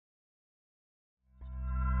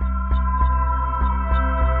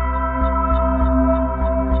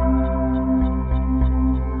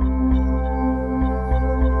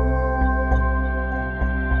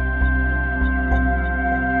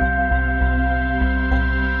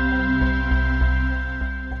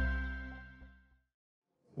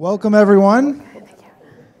Welcome, everyone.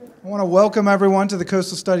 I want to welcome everyone to the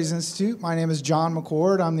Coastal Studies Institute. My name is John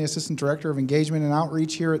McCord. I'm the Assistant Director of Engagement and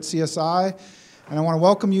Outreach here at CSI. And I want to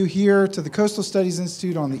welcome you here to the Coastal Studies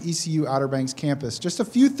Institute on the ECU Outer Banks campus. Just a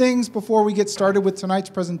few things before we get started with tonight's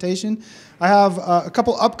presentation. I have a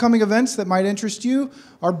couple upcoming events that might interest you.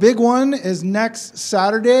 Our big one is next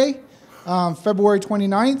Saturday, February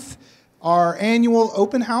 29th. Our annual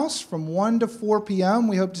open house from 1 to 4 p.m.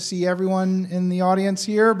 We hope to see everyone in the audience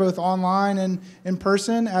here, both online and in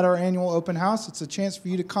person at our annual open house. It's a chance for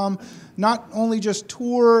you to come not only just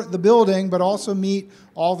tour the building, but also meet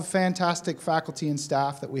all the fantastic faculty and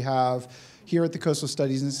staff that we have here at the Coastal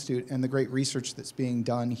Studies Institute and the great research that's being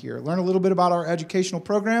done here. Learn a little bit about our educational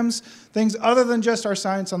programs, things other than just our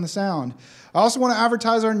Science on the Sound. I also want to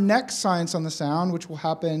advertise our next Science on the Sound, which will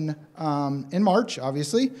happen in March,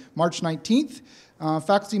 obviously, March 19th.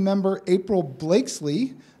 Faculty member April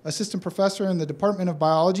Blakesley, assistant professor in the Department of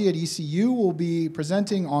Biology at ECU, will be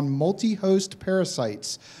presenting on multi-host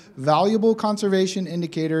parasites, valuable conservation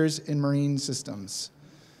indicators in marine systems.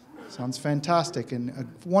 Sounds fantastic and a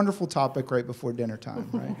wonderful topic right before dinner time,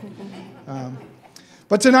 right?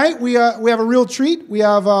 But tonight we have a real treat. We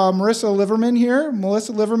have Marissa Liverman here.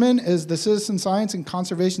 Marissa Liverman is the Citizen Science and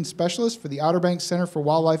Conservation Specialist for the Outer Banks Center for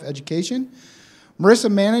Wildlife Education. Marissa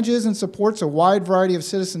manages and supports a wide variety of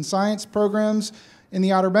citizen science programs in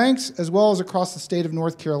the Outer Banks, as well as across the state of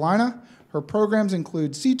North Carolina. Her programs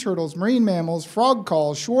include sea turtles, marine mammals, frog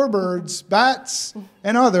calls, shorebirds, bats,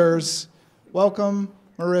 and others. Welcome,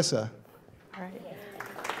 Marissa. All right.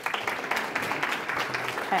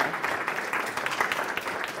 Okay.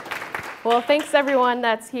 Well, thanks everyone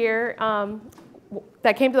that's here,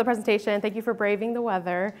 that came to the presentation. Thank you for braving the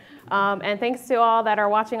weather. And thanks to all that are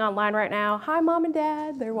watching online right now. Hi, Mom and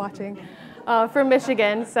Dad. They're watching from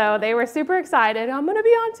Michigan. So they were super excited. I'm going to be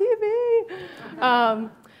on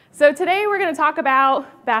TV. So today we're going to talk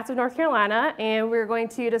about bats of North Carolina, and we're going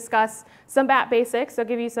to discuss some bat basics. So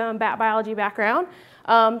give you some bat biology background.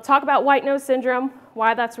 Talk about white nose syndrome,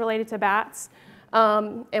 why that's related to bats,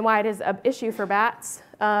 and why it is an issue for bats.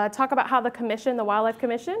 Talk about how the commission, the Wildlife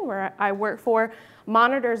Commission, where I work for,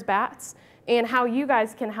 monitors bats, and how you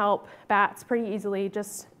guys can help bats pretty easily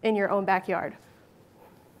just in your own backyard.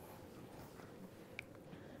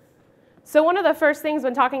 So one of the first things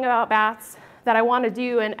when talking about bats that I want to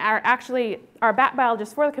do, and our bat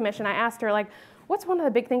biologist for the commission, I asked her, like, what's one of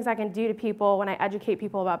the big things I can do to people when I educate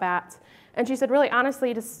people about bats? And she said, really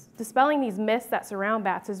honestly, dispelling these myths that surround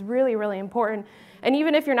bats is really, really important. And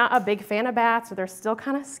even if you're not a big fan of bats or they're still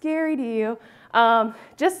kind of scary to you,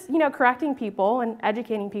 just correcting people and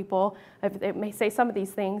educating people, if they may say some of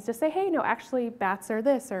these things, just say, hey, no, actually bats are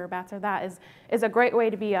this or bats are that is a great way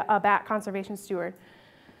to be a bat conservation steward.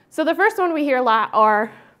 So the first one we hear a lot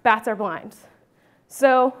are bats are blind.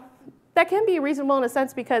 So that can be reasonable in a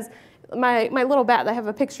sense because my little bat that I have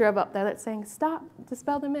a picture of up there that's saying, stop,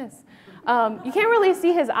 dispel the myths. You can't really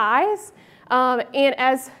see his eyes. And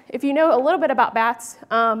if you know a little bit about bats,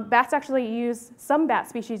 bats actually some bat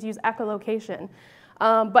species use echolocation.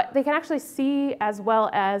 But they can actually see as well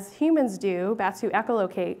as humans do, bats who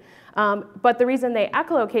echolocate. But the reason they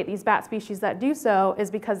echolocate these bat species that do so is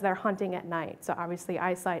because they're hunting at night. So obviously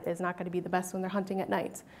eyesight is not going to be the best when they're hunting at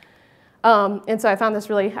night. And so I found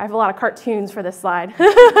this I have a lot of cartoons for this slide.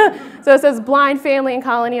 So it says, blind family and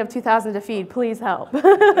colony of 2,000 to feed, please help.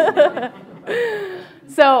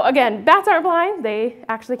 So again, bats aren't blind. They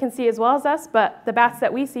actually can see as well as us, but the bats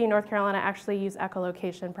that we see in North Carolina actually use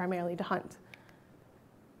echolocation primarily to hunt.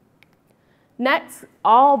 Next,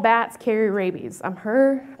 all bats carry rabies. I'm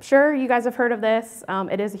sure you guys have heard of this.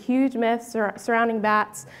 It is a huge myth surrounding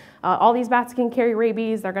bats. All these bats can carry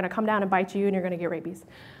rabies. They're going to come down and bite you, and you're going to get rabies.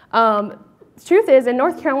 The truth is, in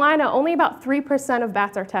North Carolina, only about 3% of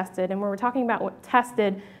bats are tested. And when we're talking about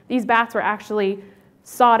tested, these bats were actually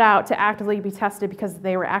sought out to actively be tested because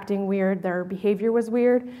they were acting weird, their behavior was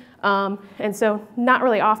weird. And so not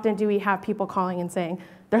really often do we have people calling and saying,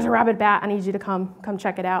 there's a rabid bat, I need you to come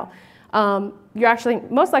check it out. You're actually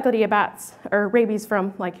most likely to get bats or rabies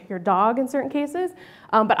from like your dog in certain cases.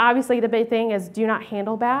 But obviously the big thing is do not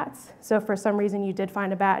handle bats. So if for some reason you did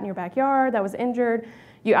find a bat in your backyard that was injured,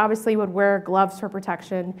 you obviously would wear gloves for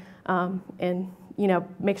protection and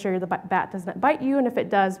make sure the bat doesn't bite you. And if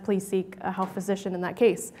it does, please seek a health physician in that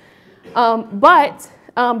case. But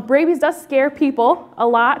rabies does scare people a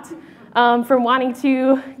lot from wanting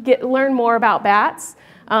to learn more about bats.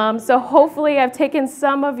 So hopefully I've taken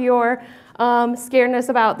some of your scaredness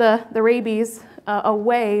about the rabies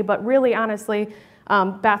away, but really honestly,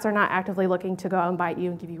 bats are not actively looking to go out and bite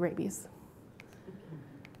you and give you rabies.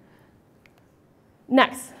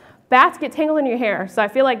 Next, bats get tangled in your hair. So I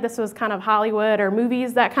feel like this was kind of Hollywood or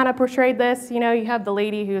movies that kind of portrayed this. You know, you have the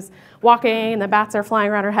lady who's walking and the bats are flying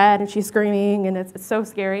around her head and she's screaming and it's so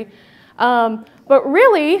scary. But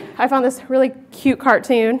really, I found this really cute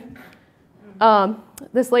cartoon.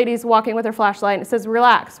 This lady's walking with her flashlight and it says,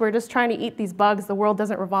 relax, we're just trying to eat these bugs. The world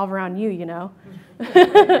doesn't revolve around you, you know.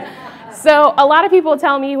 So a lot of people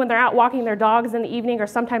tell me when they're out walking their dogs in the evening or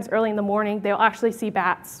sometimes early in the morning, they'll actually see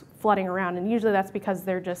bats flooding around. And usually that's because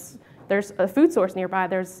there's a food source nearby.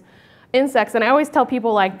 There's insects. And I always tell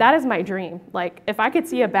people, like, that is my dream. Like, if I could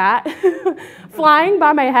see a bat flying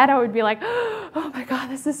by my head, I would be like, oh my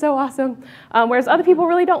God, this is so awesome. Whereas other people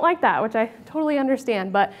really don't like that, which I totally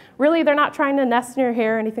understand. But really, they're not trying to nest in your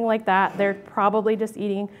hair or anything like that. They're probably just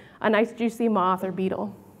eating a nice juicy moth or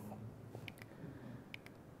beetle.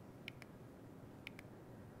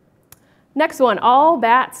 Next one, all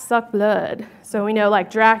bats suck blood. So we know, like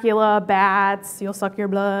Dracula, bats, you'll suck your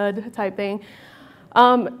blood type thing.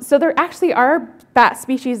 So there actually are bat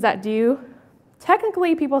species that do.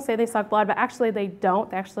 Technically, people say they suck blood, but actually they don't.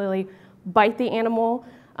 They actually bite the animal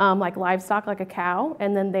like livestock, like a cow,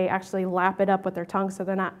 and then they actually lap it up with their tongue, so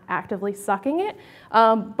they're not actively sucking it.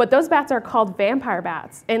 But those bats are called vampire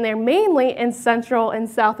bats, and they're mainly in Central and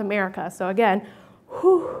South America. So again,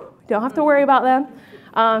 don't have to worry about them.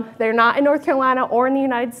 They're not in North Carolina or in the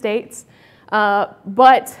United States,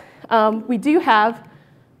 but we do have,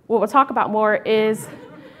 what we'll talk about more is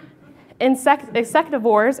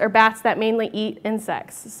insectivores, or bats that mainly eat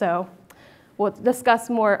insects. So we'll discuss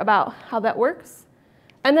more about how that works.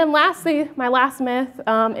 And then lastly, my last myth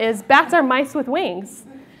is bats are mice with wings,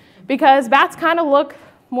 because bats kind of look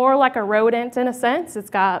more like a rodent in a sense. It's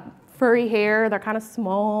got furry hair, they're kind of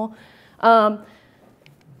small.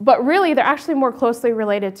 But really, they're actually more closely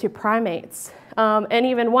related to primates. And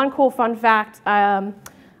even one cool fun fact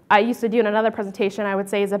I used to do in another presentation, I would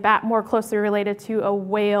say, is a bat more closely related to a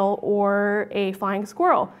whale or a flying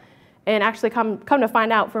squirrel. And actually come to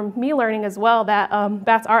find out from me learning as well that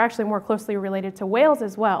bats are actually more closely related to whales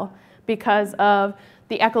as well because of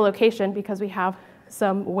the echolocation, because we have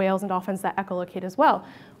some whales and dolphins that echolocate as well,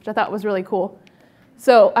 which I thought was really cool.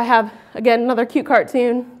 So I have, again, another cute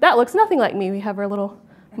cartoon. That looks nothing like me. We have our little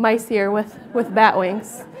mice here with bat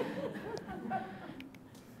wings.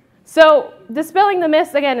 So dispelling the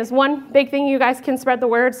myths, again, is one big thing. You guys can spread the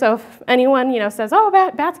word. So if anyone, says, oh,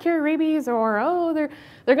 bats carry rabies, or oh, they're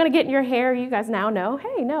going to get in your hair, you guys now know,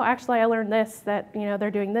 hey, no, actually I learned this, that they're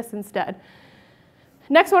doing this instead.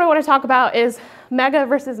 Next one I want to talk about is mega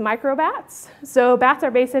versus micro bats. So bats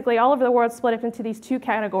are basically all over the world split up into these two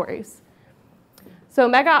categories. So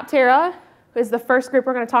Megaoptera is the first group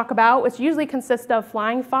we're going to talk about, which usually consists of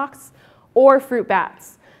flying fox or fruit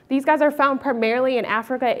bats. These guys are found primarily in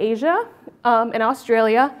Africa, Asia, and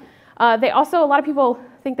Australia. They also, a lot of people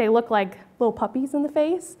think they look like little puppies in the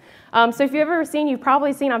face. So if you've ever seen, you've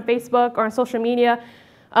probably seen on Facebook or on social media,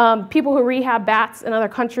 people who rehab bats in other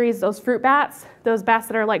countries, those fruit bats, those bats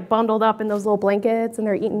that are like bundled up in those little blankets and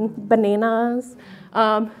they're eating bananas.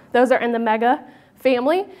 Those are in the mega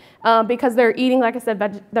family because they're eating, like I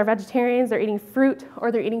said, they're vegetarians, they're eating fruit,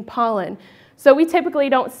 or they're eating pollen. So we typically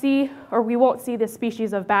don't see, or we won't see this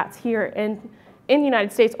species of bats here in the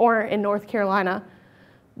United States or in North Carolina.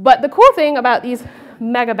 But the cool thing about these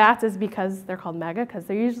mega bats is because they're called mega, because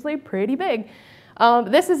they're usually pretty big.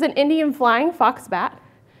 This is an Indian flying fox bat,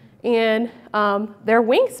 and their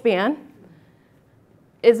wingspan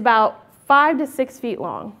is about 5 to 6 feet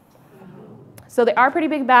long. So they are pretty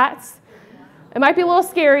big bats. It might be a little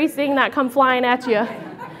scary seeing that come flying at you.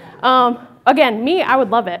 Again, me, I would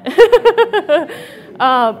love it.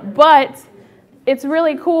 But it's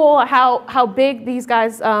really cool how big these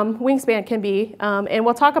guys' wingspan can be. And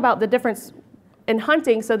we'll talk about the difference in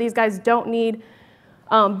hunting. So these guys don't need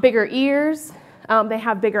bigger ears. They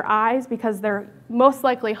have bigger eyes because they're most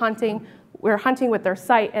likely hunting. We're hunting with their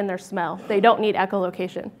sight and their smell. They don't need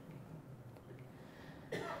echolocation.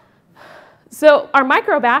 So our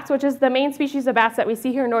micro bats, which is the main species of bats that we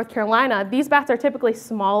see here in North Carolina, these bats are typically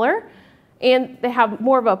smaller. And they have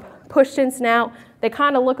more of a pushed-in snout. They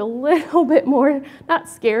kind of look a little bit more, not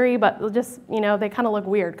scary, but just, they kind of look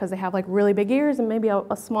weird because they have like really big ears and maybe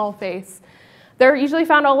a small face. They're usually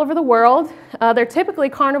found all over the world. They're typically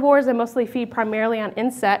carnivores and mostly feed primarily on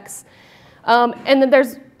insects. And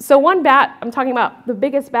then so one bat, I'm talking about the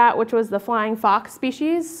biggest bat, which was the flying fox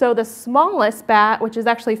species. So the smallest bat, which is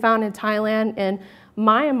actually found in Thailand and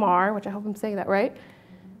Myanmar, which I hope I'm saying that right,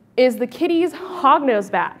 is the Kitti's hognose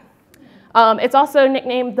bat. It's also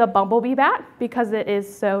nicknamed the bumblebee bat because it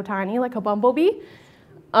is so tiny, like a bumblebee.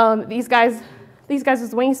 These guys'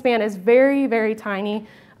 wingspan is very, very tiny.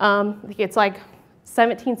 It's like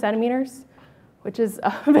 17 centimeters, which is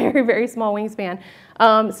a very, very small wingspan.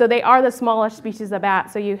 So they are the smallest species of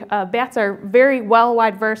bat. So bats are very well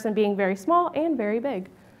wide versed in being very small and very big.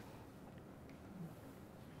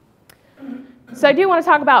 So I do want to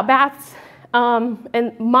talk about bats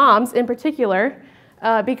and moms in particular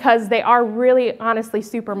because they are really, honestly,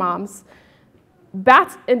 super moms.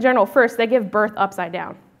 Bats in general, first, they give birth upside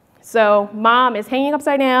down. So mom is hanging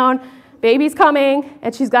upside down, baby's coming,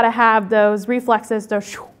 and she's got to have those reflexes to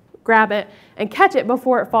grab it and catch it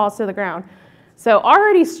before it falls to the ground. So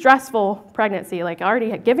already stressful pregnancy, like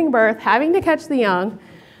already giving birth, having to catch the young.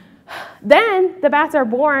 Then the bats are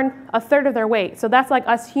born a third of their weight. So that's like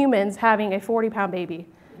us humans having a 40-pound baby.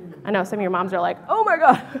 I know some of your moms are like, oh my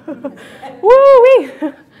God,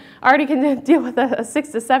 woo-wee. Already can deal with a 6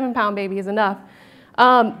 to 7 pound baby is enough.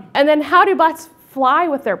 And then how do bats fly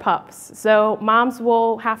with their pups? So moms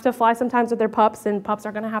will have to fly sometimes with their pups, and pups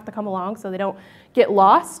are going to have to come along so they don't get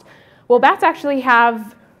lost. Well, bats actually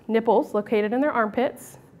have nipples located in their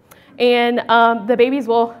armpits, and the babies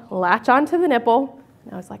will latch onto the nipple.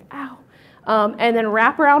 And I was like, ow. And then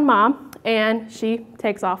wrap around mom, and she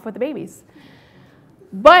takes off with the babies.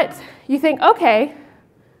 But you think, okay,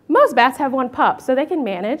 most bats have one pup, so they can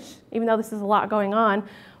manage, even though this is a lot going on.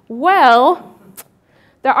 Well,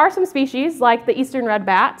 there are some species, like the eastern red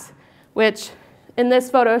bat, which in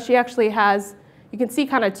this photo, she actually has, you can see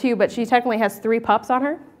kind of 2, but she technically has 3 pups on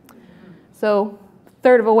her. So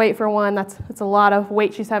third of a weight for one, that's a lot of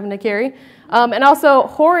weight she's having to carry. And also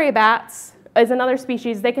hoary bats is another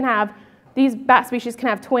species. They can have, these bat species can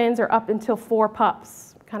have twins or up until 4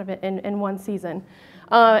 pups kind of in one season.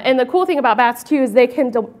 And the cool thing about bats too is they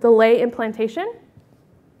can delay implantation.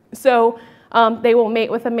 So they will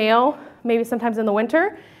mate with a male, maybe sometimes in the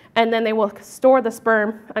winter, and then they will store the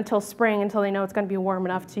sperm until spring until they know it's going to be warm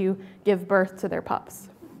enough to give birth to their pups.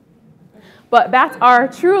 But bats are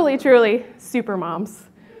truly, truly super moms.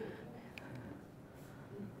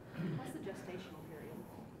 What's the gestational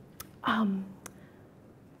period?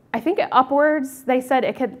 I think upwards, they said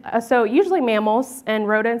it could, so usually mammals and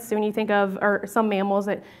rodents, when you think of, or some mammals,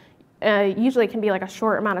 it usually can be like a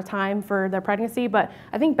short amount of time for their pregnancy, but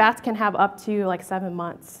I think bats can have up to like 7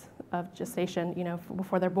 months of gestation,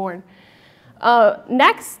 before they're born.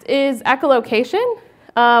 Next is echolocation.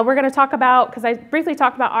 We're going to talk about, because I briefly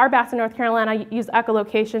talked about our bats in North Carolina, I use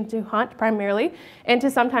echolocation to hunt primarily, and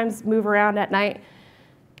to sometimes move around at night.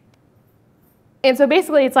 And so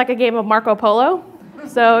basically it's like a game of Marco Polo.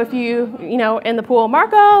 So if in the pool,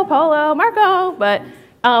 Marco, Polo, Marco, but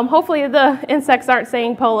hopefully the insects aren't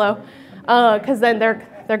saying polo, because then they're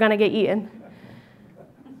going to get eaten.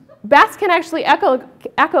 Bats can actually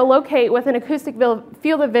echolocate with an acoustic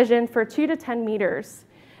field of vision for 2 to 10 meters.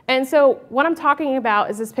 And so what I'm talking about,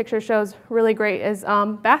 as this picture shows really great, is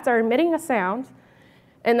bats are emitting a sound,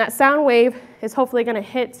 and that sound wave is hopefully going to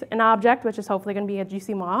hit an object, which is hopefully going to be a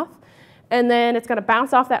juicy moth. And then it's going to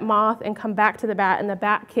bounce off that moth and come back to the bat, and the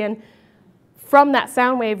bat can, from that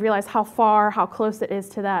sound wave, realize how close it is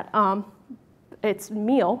to that its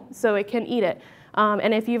meal, so it can eat it.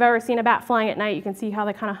 And if you've ever seen a bat flying at night, you can see how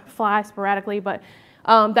they kind of fly sporadically, but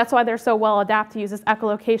that's why they're so well adapted to use this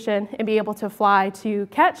echolocation and be able to fly to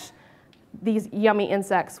catch these yummy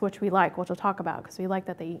insects, which we like, which we'll talk about, because we like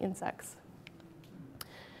that they eat insects.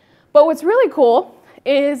 But what's really cool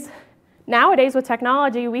is nowadays with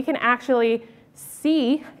technology, we can actually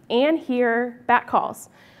see and hear bat calls.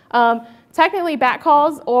 Technically, bat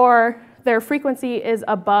calls, or their frequency is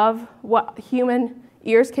above what human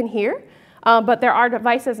ears can hear, but there are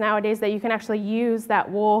devices nowadays that you can actually use that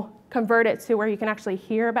will convert it to where you can actually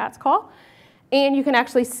hear a bat's call, and you can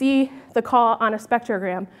actually see the call on a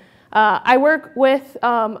spectrogram. I work with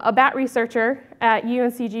a bat researcher at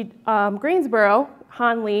UNCG Greensboro,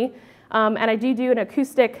 Han Lee, and I do an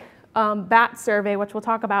acoustic bat survey, which we'll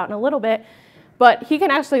talk about in a little bit, but he can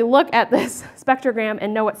actually look at this spectrogram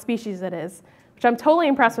and know what species it is, which I'm totally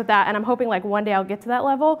impressed with that, and I'm hoping like one day I'll get to that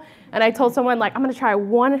level. And I told someone like I'm going to try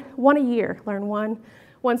one a year, learn one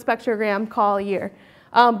spectrogram call a year.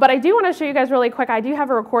 But I do want to show you guys really quick. I do have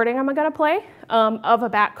a recording I'm going to play of a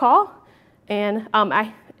bat call, and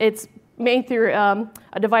it's made through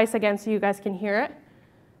a device again, so you guys can hear it.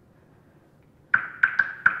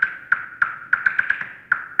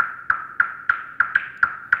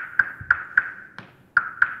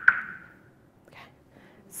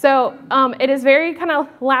 So it is very kind of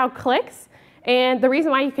loud clicks, and the reason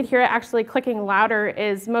why you could hear it actually clicking louder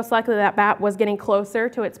is most likely that bat was getting closer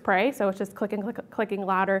to its prey, so it's just clicking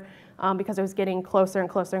louder because it was getting closer and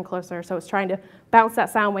closer and closer, so it's trying to bounce that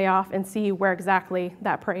sound wave off and see where exactly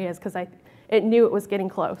that prey is, because it knew it was getting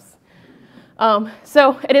close.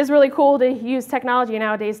 So it is really cool to use technology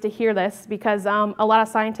nowadays to hear this because a lot of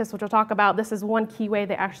scientists, which we'll talk about, this is one key way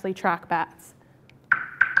they actually track bats.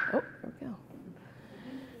 Oh, there we go.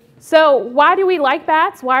 So why do we like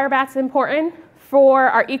bats? Why are bats important for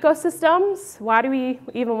our ecosystems? Why do we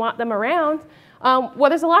even want them around? Well,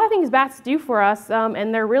 there's a lot of things bats do for us,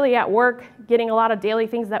 and they're really at work getting a lot of daily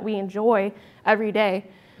things that we enjoy every day.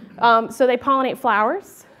 So they pollinate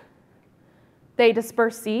flowers. They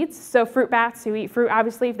disperse seeds. So fruit bats who eat fruit,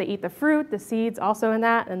 obviously, if they eat the fruit, the seeds also in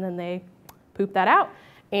that, and then they poop that out.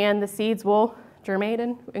 And the seeds will germinate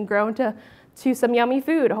and grow into some yummy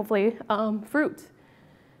food, hopefully fruit.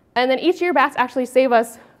 And then each year, bats actually save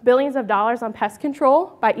us billions of dollars on pest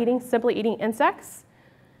control by simply eating insects.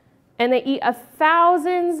 And they eat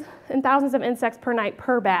thousands and thousands of insects per night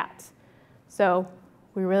per bat. So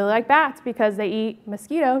we really like bats because they eat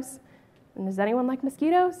mosquitoes. And does anyone like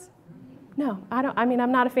mosquitoes? No, I don't. I mean,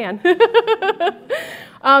 I'm not a fan.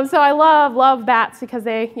 So I love bats because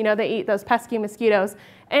they eat those pesky mosquitoes.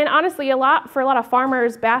 And honestly, for a lot of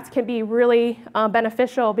farmers, bats can be really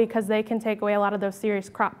beneficial because they can take away a lot of those serious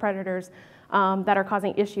crop predators that are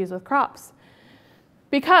causing issues with crops.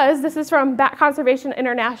 Because this is from Bat Conservation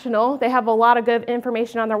International, they have a lot of good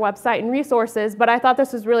information on their website and resources, but I thought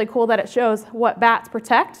this was really cool that it shows what bats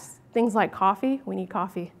protect. Things like coffee, we need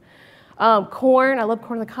coffee. Corn, I love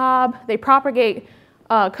corn on the cob. They propagate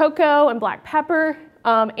cocoa and black pepper,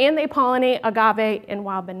 and they pollinate agave and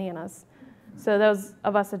wild bananas. So those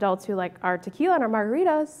of us adults who like our tequila and our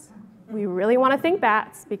margaritas, we really want to thank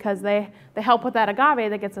bats because they help with that agave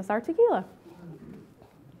that gets us our tequila.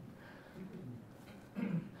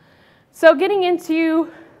 So getting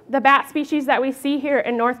into the bat species that we see here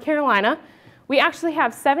in North Carolina, we actually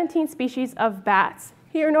have 17 species of bats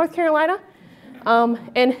here in North Carolina,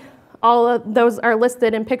 and all of those are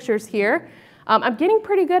listed in pictures here. I'm getting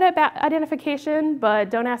pretty good at bat identification,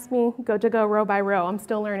 but don't ask me to go row by row. I'm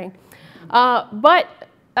still learning. But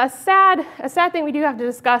a sad thing we do have to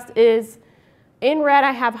discuss is in red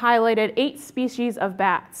I have highlighted 8 species of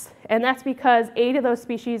bats, and that's because 8 of those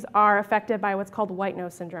species are affected by what's called white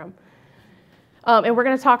nose syndrome. And we're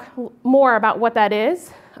going to talk more about what that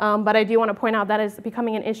is, but I do want to point out that is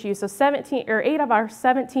becoming an issue. So 8 of our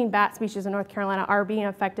 17 bat species in North Carolina are being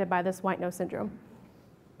affected by this white nose syndrome.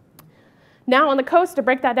 Now on the coast, to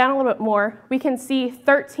break that down a little bit more, we can see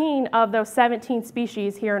 13 of those 17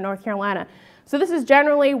 species here in North Carolina. So this is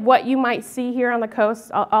generally what you might see here on the coast.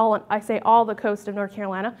 I say all the coast of North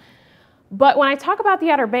Carolina. But when I talk about the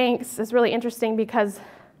Outer Banks, it's really interesting because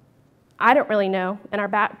I don't really know, and our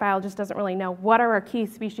bat biologist doesn't really know, what are our key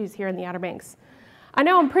species here in the Outer Banks.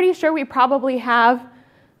 I'm pretty sure we probably have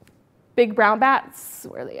big brown bats,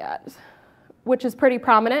 where are they at? Which is pretty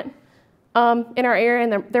prominent in our area,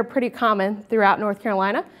 and they're pretty common throughout North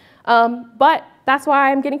Carolina. But that's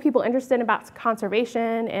why I'm getting people interested in bat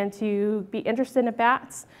conservation and to be interested in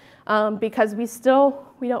bats because we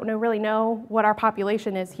don't really know what our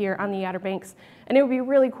population is here on the Outer Banks. And it would be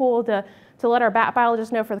really cool to let our bat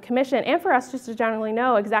biologists know for the commission and for us just to generally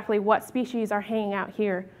know exactly what species are hanging out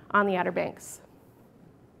here on the Outer Banks.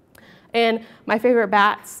 And my favorite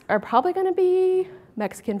bats are probably going to be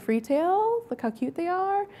Mexican freetail, look how cute they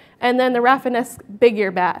are, and then the Rafinesque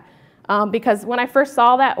big-eared bat. Because when I first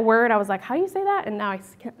saw that word, I was like, how do you say that? And now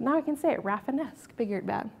I can say it, Rafinesque big-eared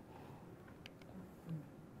bat.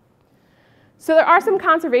 So there are some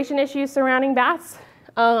conservation issues surrounding bats.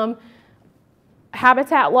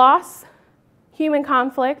 Habitat loss, human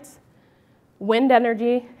conflict, wind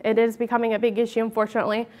energy. It is becoming a big issue,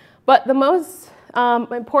 unfortunately. But the most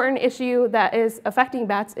important issue that is affecting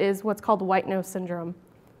bats is what's called white nose syndrome.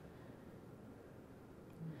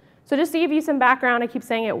 So just to give you some background, I keep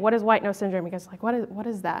saying it, what is white nose syndrome? You guys are like, what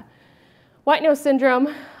is that? White nose syndrome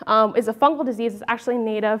is a fungal disease. It's actually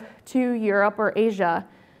native to Europe or Asia.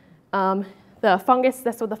 The fungus,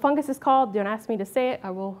 that's what the fungus is called. Don't ask me to say it.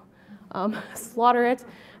 I will slaughter it.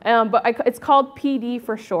 But it's called PD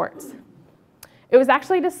for short. It was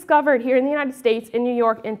actually discovered here in the United States in New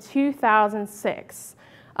York in 2006.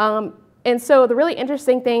 And so the really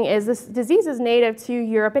interesting thing is this disease is native to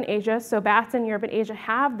Europe and Asia. So bats in Europe and Asia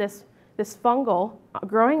have this fungal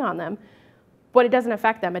growing on them, but it doesn't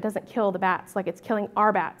affect them. It doesn't kill the bats like it's killing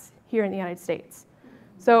our bats here in the United States.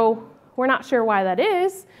 So we're not sure why that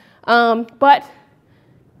is, but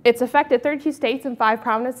it's affected 32 states and 5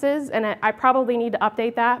 provinces, and I probably need to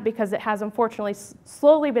update that because it has unfortunately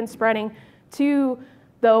slowly been spreading to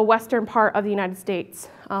the western part of the United States,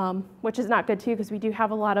 which is not good too because we do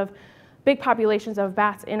have a lot of big populations of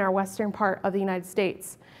bats in our western part of the United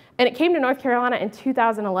States. And it came to North Carolina in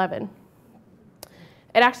 2011.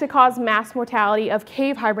 It actually caused mass mortality of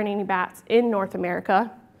cave hibernating bats in North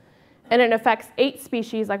America, and it affects 8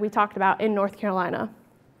 species, like we talked about, in North Carolina.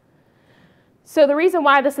 So the reason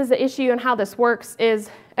why this is an issue and how this works is,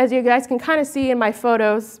 as you guys can kind of see in my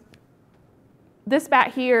photos, this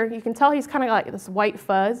bat here, you can tell he's kind of like this white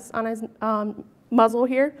fuzz on his muzzle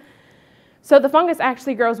here. So the fungus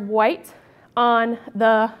actually grows white on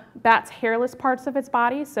the bat's hairless parts of its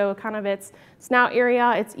body, so kind of its snout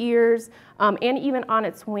area, its ears, and even on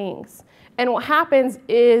its wings. And what happens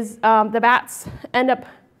is the bats end up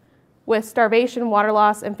with starvation, water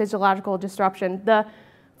loss, and physiological disruption. The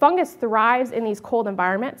fungus thrives in these cold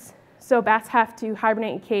environments, so bats have to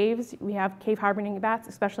hibernate in caves. We have cave hibernating bats,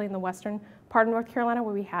 especially in the western part of North Carolina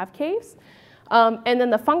where we have caves. And then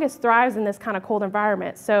the fungus thrives in this kind of cold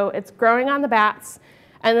environment. So it's growing on the bats,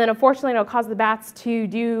 and then unfortunately it'll cause the bats to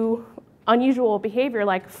do unusual behavior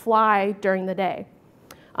like fly during the day.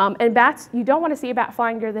 And bats, you don't want to see a bat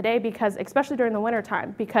flying during the day, because, especially during the winter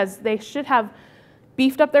time, because they should have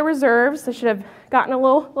beefed up their reserves. They should have gotten a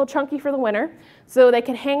little chunky for the winter, so they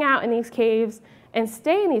can hang out in these caves and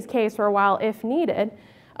stay in these caves for a while if needed.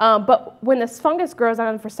 But when this fungus grows on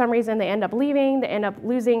them, for some reason, they end up leaving, they end up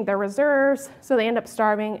losing their reserves, so they end up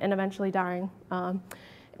starving and eventually dying.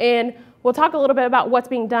 And we'll talk a little bit about what's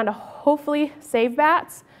being done to hopefully save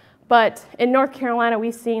bats, but in North Carolina,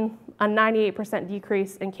 we've seen a 98%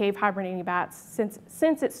 decrease in cave hibernating bats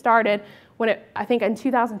since it started, when I think in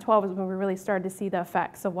 2012 is when we really started to see the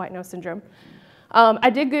effects of white nose syndrome. I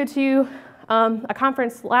did go to a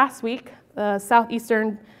conference last week, the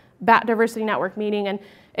Southeastern Bat Diversity Network meeting, and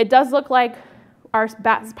it does look like our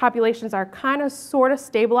bat populations are kind of sort of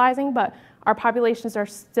stabilizing, but our populations are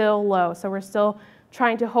still low. So we're still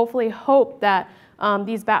trying to hopefully hope that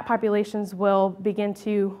these bat populations will begin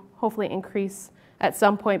to hopefully increase at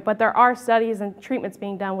some point. But there are studies and treatments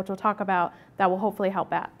being done, which we'll talk about, that will hopefully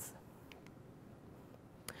help bats.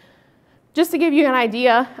 Just to give you an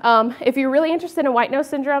idea, if you're really interested in white nose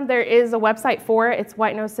syndrome, there is a website for it. It's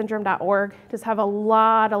whitenosesyndrome.org. Just have a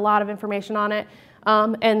lot of information on it.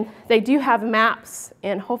 And they do have maps,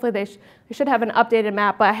 and hopefully they should have an updated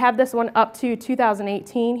map, but I have this one up to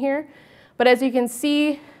 2018 here. But as you can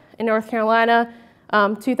see, in North Carolina,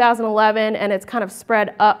 2011, and it's kind of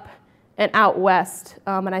spread up and out west.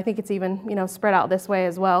 And I think it's even spread out this way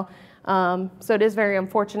as well. So it is very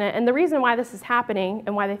unfortunate. And the reason why this is happening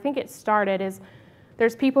and why they think it started is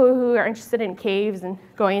there's people who are interested in caves and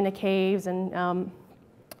going into caves, and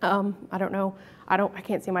I don't know. I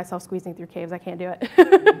can't see myself squeezing through caves. I can't do it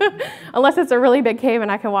unless it's a really big cave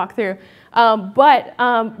and I can walk through.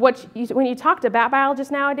 When you talk to bat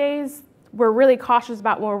biologists nowadays, we're really cautious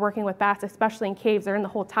about when we're working with bats, especially in caves. They're in the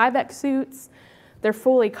whole Tyvek suits. They're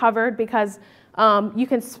fully covered because you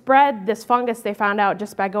can spread this fungus, they found out,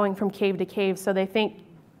 just by going from cave to cave. So they think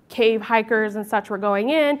cave hikers and such were going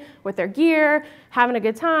in with their gear, having a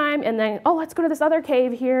good time, and then, oh, let's go to this other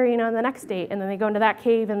cave here, in the next date. And then they go into that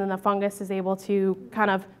cave, and then the fungus is able to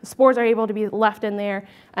the spores are able to be left in there,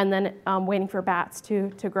 and then waiting for bats to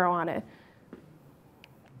grow on it.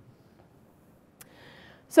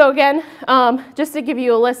 So again, just to give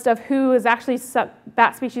you a list of who is actually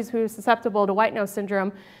bat species who is susceptible to white nose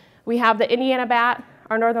syndrome, we have the Indiana bat,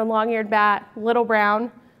 our northern long-eared bat, little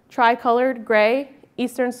brown, tricolored gray,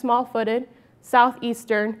 eastern small-footed,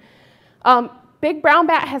 southeastern. Big brown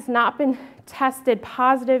bat has not been tested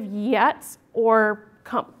positive yet or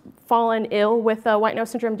fallen ill with white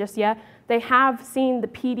nose syndrome just yet. They have seen the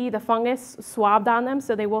PD, the fungus, swabbed on them,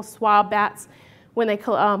 so they will swab bats when they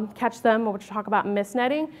catch them, which we'll talk about mist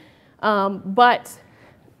netting. But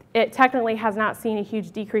it technically has not seen a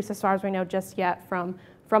huge decrease, as far as we know, just yet from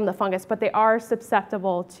the fungus, but they are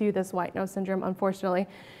susceptible to this white nose syndrome, unfortunately.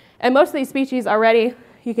 And most of these species already,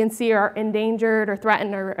 you can see, are endangered or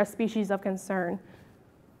threatened or a species of concern.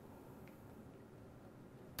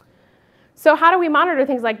 So how do we monitor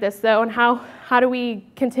things like this, though, and how do we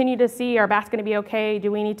continue to see, are bats going to be okay?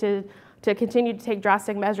 Do we need to continue to take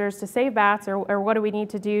drastic measures to save bats, or what do we need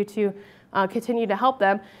to do to continue to help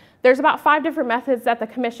them? There's about 5 different methods that the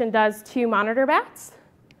commission does to monitor bats.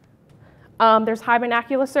 There's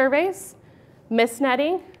hibernacula surveys, mist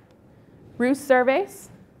netting, roost surveys.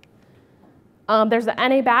 There's the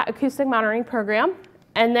NA Bat acoustic monitoring program.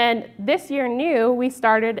 And then this year new, we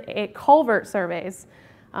started a culvert surveys,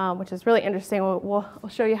 which is really interesting. We'll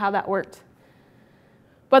show you how that worked.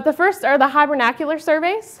 But the first are the hibernacular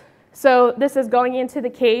surveys. So this is going into the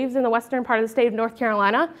caves in the western part of the state of North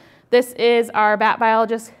Carolina. This is our bat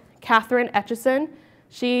biologist, Catherine Etchison.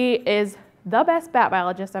 She is the best bat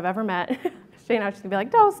biologist I've ever met. she's going to be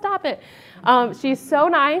like, no, stop it. She's so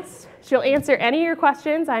nice. She'll answer any of your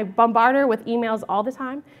questions. I bombard her with emails all the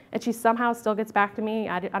time, and she somehow still gets back to me.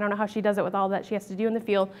 I don't know how she does it with all that she has to do in the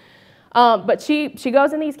field. But she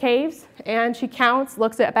goes in these caves, and she counts,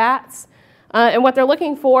 looks at bats, and what they're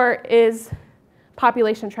looking for is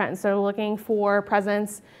population trends. So they're looking for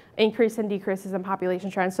presence, increase and decreases in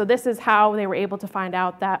population trends. So this is how they were able to find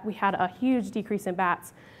out that we had a huge decrease in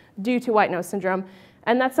bats due to white nose syndrome.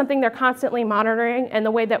 And that's something they're constantly monitoring, and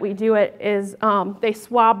the way that we do it is they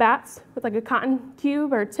swab bats with like a cotton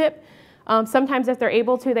tube or tip. Sometimes if they're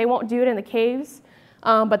able to, they won't do it in the caves,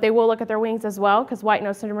 but they will look at their wings as well, because white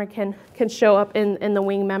nose syndrome can show up in the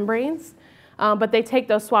wing membranes. But they take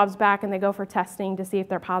those swabs back and they go for testing to see if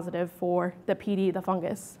they're positive for the PD, the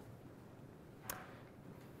fungus.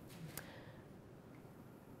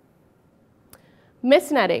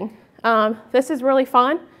 Mist netting. This is really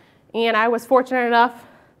fun, and I was fortunate enough,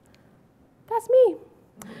 that's me,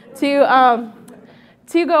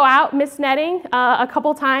 to go out mist netting a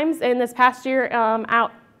couple times in this past year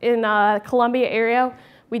out in Columbia area.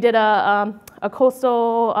 We did a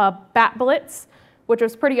coastal bat blitz, which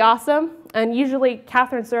was pretty awesome. And usually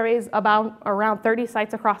Catherine surveys around 30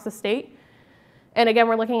 sites across the state. And again,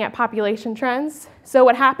 we're looking at population trends. So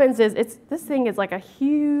what happens is this thing is like a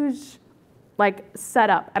huge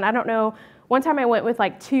setup. And I don't know, one time I went with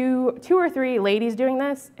like two or three ladies doing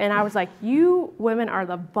this, and I was like, you women are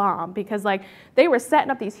the bomb, because like they were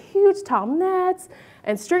setting up these huge tall nets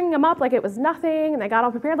and stringing them up like it was nothing, and they got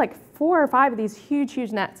all prepared, like 4 or 5 of these huge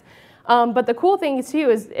nets. But the cool thing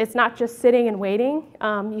too is it's not just sitting and waiting.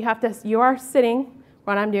 You are sitting,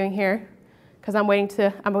 what I'm doing here, because I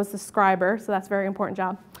was the scriber, so that's a very important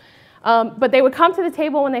job. But they would come to the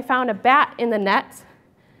table when they found a bat in the net.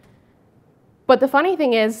 But the funny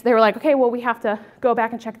thing is, they were like, okay, well, we have to go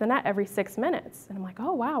back and check the net every 6 minutes. And I'm like,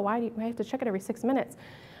 oh, wow, why do we have to check it every 6 minutes?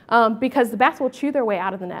 Because the bats will chew their way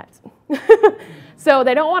out of the net. So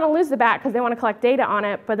they don't want to lose the bat because they want to collect data on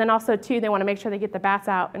it, but then also, too, they want to make sure they get the bats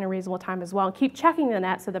out in a reasonable time as well and keep checking the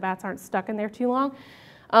net so the bats aren't stuck in there too long.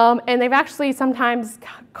 And they've actually sometimes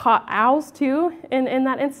caught owls, too, in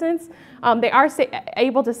that instance. They are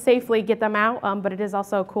able to safely get them out, but it is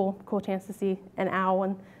also a cool chance to see an owl,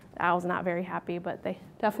 and the owl's not very happy, but they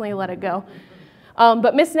definitely let it go.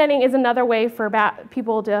 But mist netting is another way for bat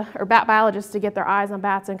biologists to get their eyes on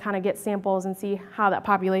bats and kind of get samples and see how that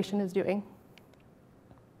population is doing.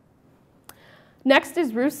 Next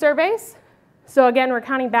is roost surveys. So again, we're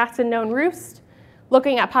counting bats in known roost,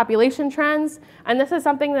 looking at population trends, and this is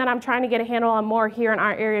something that I'm trying to get a handle on more here in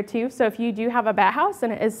our area too. So if you do have a bat house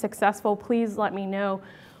and it is successful, please let me know.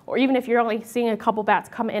 Or even if you're only seeing a couple bats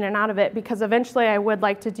come in and out of it, because eventually I would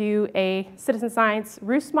like to do a citizen science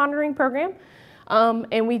roost monitoring program.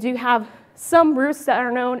 And we do have some roosts that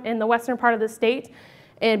are known in the western part of the state.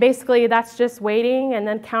 And basically that's just waiting and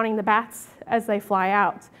then counting the bats as they fly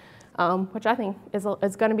out, which I think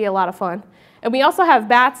is going to be a lot of fun. And we also have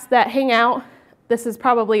bats that hang out. This is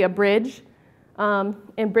probably a bridge,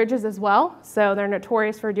 in bridges as well. So they're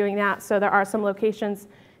notorious for doing that. So there are some locations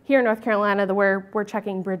here in North Carolina where we're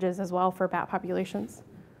checking bridges as well for bat populations.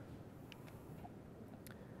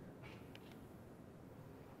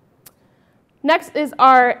 Next is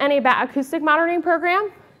our NA Bat Acoustic Monitoring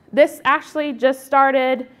Program. This actually just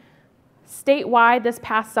started statewide this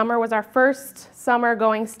past summer, was our first summer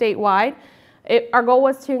going statewide. Our goal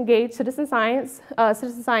was to engage citizen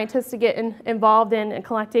scientists to get involved in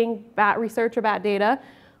collecting bat research or bat data.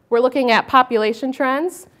 We're looking at population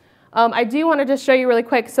trends. I do want to just show you really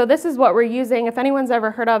quick. So this is what we're using. If anyone's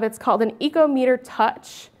ever heard of it, it's called an Ecometer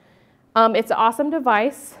Touch. It's an awesome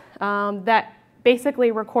device that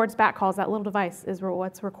basically records bat calls. That little device is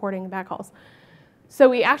what's recording bat calls.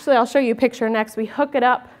 So I'll show you a picture next. We hook it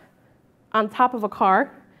up on top of a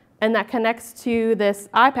car, and that connects to this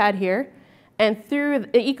iPad here. And through the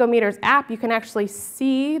Ecometer's app, you can actually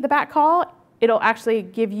see the bat call. It'll actually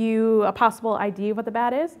give you a possible ID of what the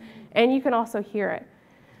bat is, and you can also hear it.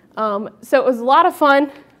 So it was a lot of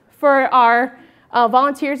fun for our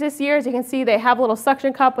volunteers this year. As you can see, they have a little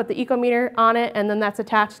suction cup with the Ecometer on it, and then that's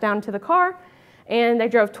attached down to the car. And they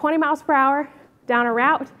drove 20 miles per hour down a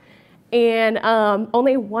route, and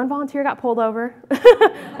only one volunteer got pulled over.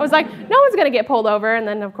 I was like, no one's going to get pulled over, and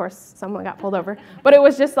then, of course, someone got pulled over. But it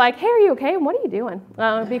was just like, hey, are you okay? And what are you doing?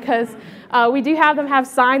 Because we do have them have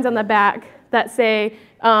signs on the back that say,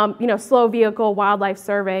 slow vehicle wildlife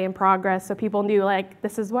survey in progress, so people knew, like,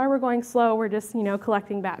 this is why we're going slow. We're just,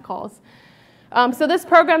 collecting bat calls. So this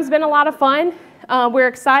program's been a lot of fun. We're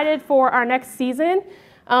excited for our next season.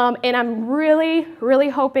 And I'm really, really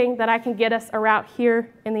hoping that I can get us a route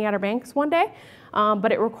here in the Outer Banks one day.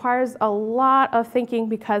 But it requires a lot of thinking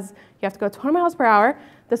because you have to go 20 miles per hour.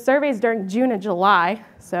 The survey is during June and July,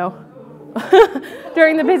 so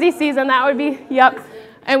during the busy season, that would be, yep.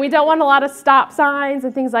 And we don't want a lot of stop signs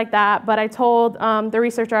and things like that, but I told the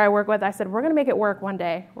researcher I work with, I said, we're gonna make it work one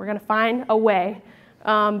day. We're gonna find a way,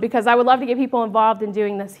 because I would love to get people involved in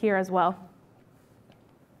doing this here as well.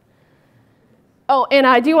 Oh, and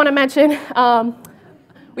I do wanna mention,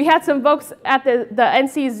 we had some folks at the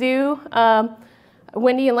NC Zoo,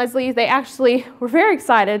 Wendy and Leslie, they actually were very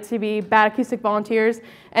excited to be bat acoustic volunteers,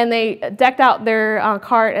 and they decked out their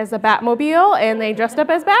cart as a Batmobile, and they dressed up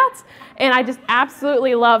as bats. And I just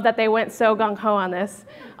absolutely love that they went so gung-ho on this.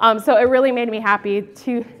 So it really made me happy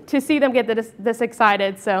to see them get this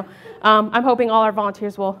excited. So I'm hoping all our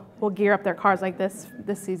volunteers will gear up their cars like this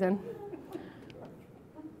season.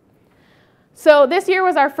 So this year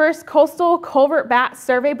was our first coastal culvert bat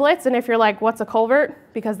survey blitz, and if you're like, what's a culvert?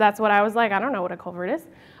 Because that's what I was like, I don't know what a culvert is.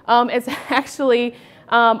 It's actually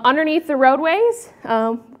underneath the roadways,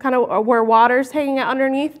 kind of where water's hanging out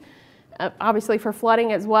underneath, obviously for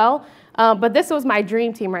flooding as well. But this was my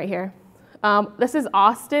dream team right here. This is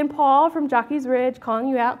Austin Paul from Jockey's Ridge calling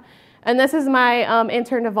you out, and this is my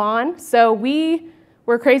intern Yvonne. So we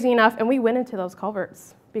were crazy enough, and we went into those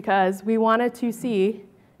culverts because we wanted to see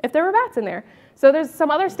if there were bats in there. So there's some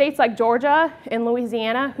other states like Georgia and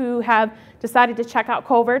Louisiana who have decided to check out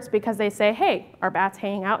culverts because they say, hey, are bats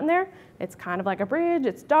hanging out in there? It's kind of like a bridge,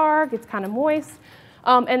 it's dark, it's kind of moist.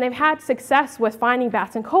 And they've had success with finding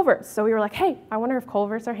bats in culverts. So we were like, hey, I wonder if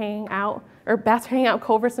culverts are hanging out, or bats are hanging out in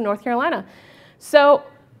culverts in North Carolina. So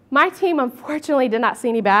my team unfortunately did not see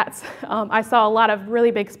any bats. I saw a lot of really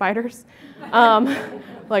big spiders,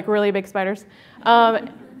 like really big spiders.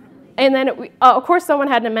 And then, of course, someone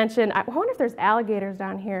had to mention, I wonder if there's alligators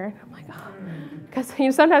down here. I'm like, oh, because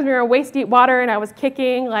sometimes we were in waist-deep water, and I was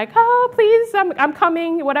kicking, like, oh, please, I'm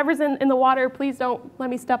coming. Whatever's in the water, please don't let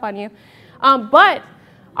me step on you. But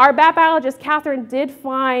our bat biologist, Catherine, did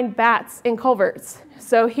find bats in culverts.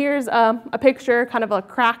 So here's a picture, kind of a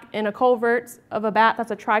crack in a culvert of a bat.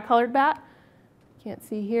 That's a tricolored bat. Can't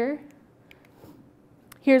see here.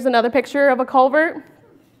 Here's another picture of a culvert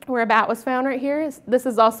where a bat was found right here. This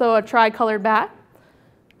is also a tricolored bat.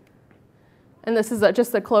 And this is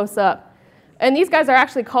just a close-up. And these guys are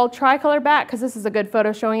actually called tricolored bat because this is a good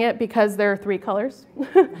photo showing it because there are 3 colors.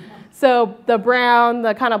 So the brown,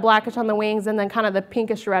 the kind of blackish on the wings, and then kind of the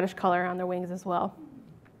pinkish reddish color on their wings as well.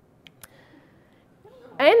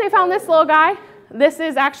 And they found this little guy. This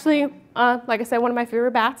is actually, like I said, one of my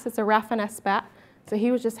favorite bats. It's a Raffinesse bat. So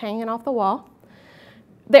he was just hanging off the wall.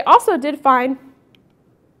 They also did find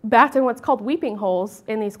bats in what's called weeping holes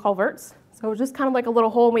in these culverts. So it was just kind of like a little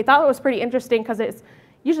hole. And we thought it was pretty interesting because it's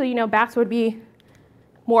usually, bats would be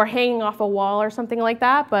more hanging off a wall or something like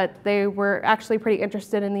that, but they were actually pretty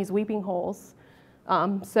interested in these weeping holes.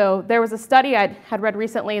 So there was a study I had read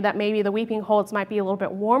recently that maybe the weeping holes might be a little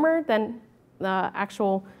bit warmer than the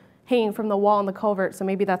actual hanging from the wall in the culvert. So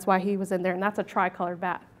maybe that's why he was in there, and that's a tricolored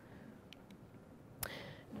bat.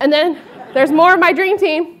 And then there's more of my dream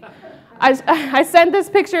team. I sent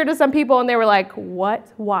this picture to some people, and they were like, what?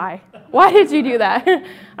 Why? Why did you do that?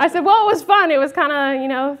 I said, well, it was fun. It was kind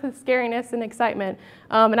of, scariness and excitement.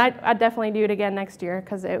 And I'd definitely do it again next year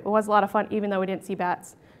because it was a lot of fun, even though we didn't see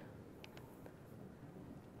bats.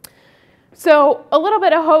 So a little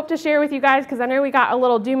bit of hope to share with you guys because I know we got a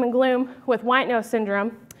little doom and gloom with white nose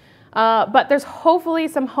syndrome. But there's hopefully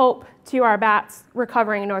some hope to our bats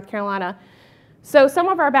recovering in North Carolina. So some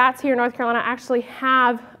of our bats here in North Carolina actually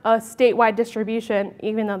have a statewide distribution,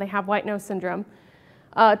 even though they have white nose syndrome.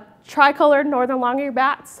 Tricolored northern long-eared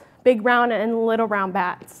bats, big brown and little brown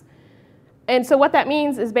bats. And so what that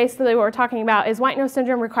means is basically what we're talking about is white nose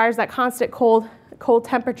syndrome requires that constant cold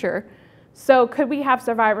temperature. So could we have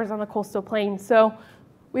survivors on the coastal plain? So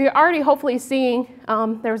we're already hopefully seeing,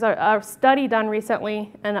 there was a study done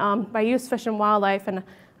recently by U.S. Fish and Wildlife, and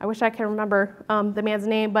I wish I could remember the man's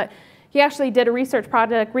name, but he actually did a research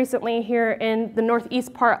project recently here in the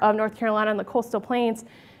northeast part of North Carolina in the coastal plains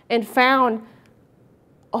and found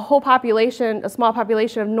a whole population, a small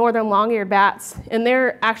population of northern long-eared bats. And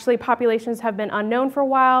their actually populations have been unknown for a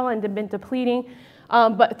while and have been depleting.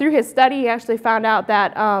 But through his study, he actually found out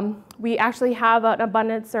that we actually have an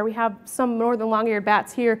abundance, or we have some northern long-eared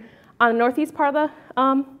bats here on the northeast part of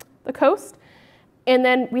the coast. And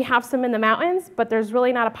then we have some in the mountains, but there's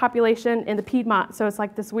really not a population in the Piedmont. So it's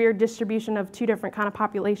like this weird distribution of 2 different kind of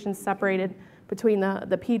populations separated between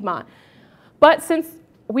the Piedmont. But since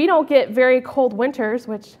we don't get very cold winters,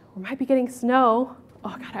 which we might be getting snow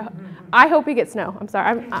Oh God, I hope we get snow. I'm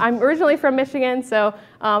sorry. I'm originally from Michigan, so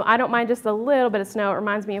I don't mind just a little bit of snow. It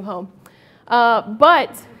reminds me of home.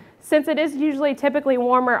 But since it is usually typically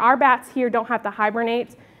warmer, our bats here don't have to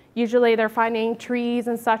hibernate. Usually they're finding trees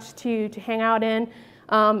and such to hang out in.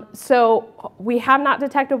 So we have not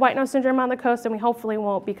detected white nose syndrome on the coast, and we hopefully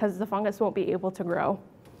won't because the fungus won't be able to grow.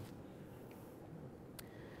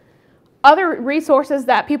 Other resources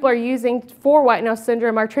that people are using for white nose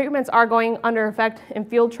syndrome, our treatments are going under effect in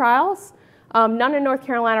field trials. None in North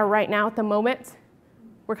Carolina right now at the moment.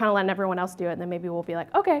 We're kind of letting everyone else do it, and then maybe we'll be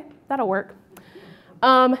like, okay, that'll work.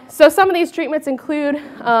 So some of these treatments include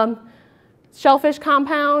shellfish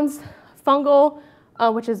compounds, fungal,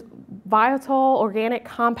 which is volatile organic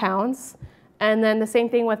compounds, and then the same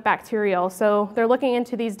thing with bacterial. So they're looking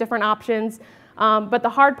into these different options, but the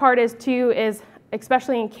hard part is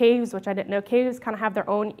especially in caves, which I didn't know, caves kind of have their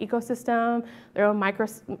own ecosystem, their own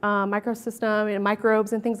microsystem and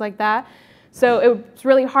microbes and things like that. So it's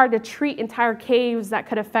really hard to treat entire caves that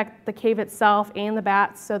could affect the cave itself and the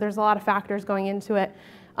bats. So there's a lot of factors going into it.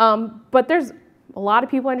 But there's a lot of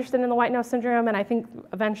people interested in the white nose syndrome, and I think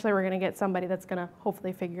eventually we're going to get somebody that's going to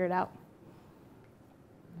hopefully figure it out.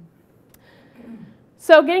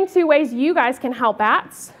 So getting to ways you guys can help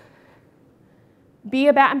bats. Be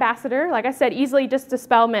a bat ambassador. Like I said, easily just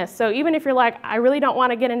dispel myths. So even if you're like, I really don't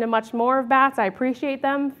want to get into much more of bats, I appreciate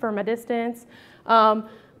them from a distance.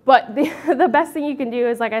 But the best thing you can do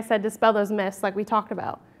is, like I said, dispel those myths like we talked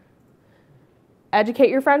about.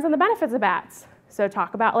 Educate your friends on the benefits of bats. So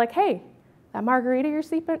talk about like, hey, that margarita you're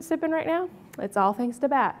sipping right now, it's all thanks to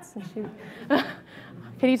bats.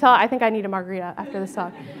 Can you tell? I think I need a margarita after this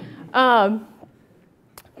talk.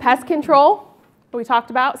 Pest control, we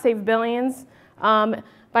talked about, save billions. By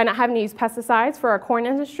not having to use pesticides for our corn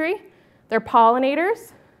industry. They're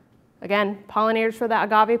pollinators. Again, pollinators for the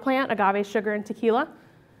agave plant, agave sugar and tequila.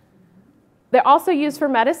 They're also used for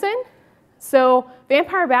medicine. So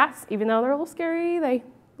vampire bats, even though they're a little scary,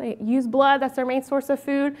 they use blood, that's their main source of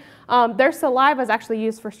food. Their saliva is actually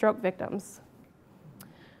used for stroke victims.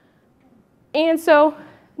 And so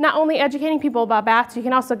not only educating people about bats, you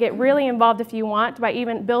can also get really involved if you want by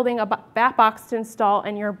even building a bat box to install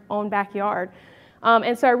in your own backyard.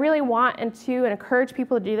 And so I really want and encourage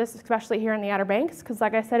people to do this, especially here in the Outer Banks, because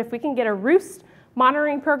like I said, if we can get a roost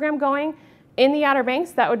monitoring program going in the Outer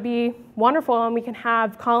Banks, that would be wonderful, and we can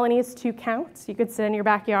have colonies to count. You could sit in your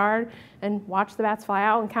backyard and watch the bats fly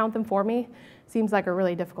out and count them for me. Seems like a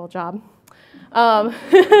really difficult job.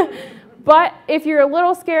 But if you're a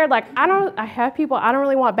little scared, like I have people, I don't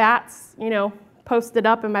really want bats, posted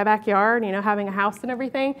up in my backyard, having a house and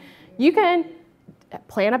everything. You can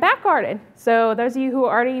plant a back garden. So those of you who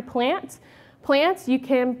already plant plants, you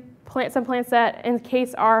can plant some plants that in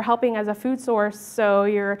case are helping as a food source. So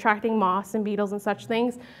you're attracting moths and beetles and such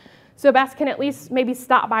things. So bats can at least maybe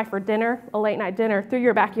stop by for dinner, a late night dinner through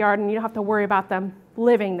your backyard, and you don't have to worry about them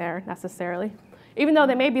living there necessarily, even though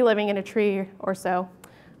they may be living in a tree or so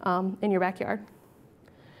in your backyard.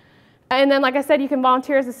 And then, like I said, you can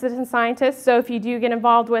volunteer as a citizen scientist. So if you do get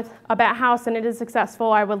involved with a bat house and it is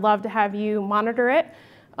successful, I would love to have you monitor it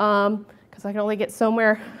because I can only get so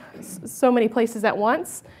many places at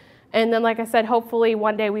once. And then, like I said, hopefully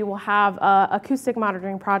one day we will have an acoustic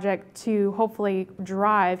monitoring project to hopefully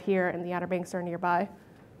drive here in the Outer Banks or nearby.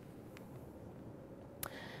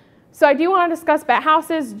 So I do want to discuss bat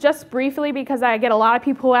houses just briefly because I get a lot of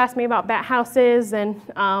people who ask me about bat houses and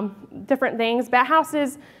different things. Bat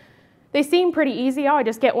houses, they seem pretty easy. Oh, I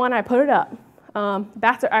just get one, I put it up.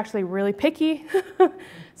 Bats are actually really picky.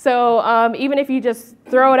 So even if you just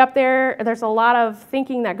throw it up there, there's a lot of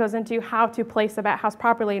thinking that goes into how to place a bat house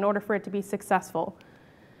properly in order for it to be successful.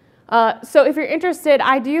 So if you're interested,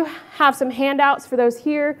 I do have some handouts for those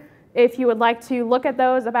here if you would like to look at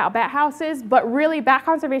those about bat houses. But really, Bat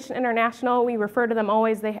Conservation International, we refer to them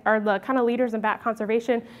always. They are the kind of leaders in bat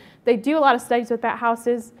conservation. They do a lot of studies with bat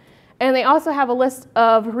houses. And they also have a list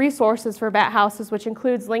of resources for bat houses, which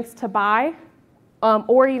includes links to buy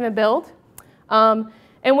or even build. And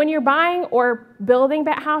when you're buying or building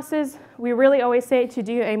bat houses, we really always say to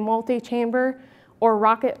do a multi-chamber or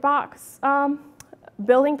rocket box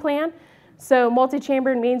building plan. So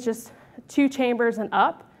multi-chambered means just 2 chambers and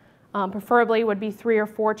up. Preferably would be 3 or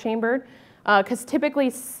 4 chambered. Because typically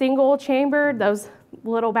single chambered, those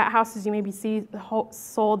little bat houses you maybe see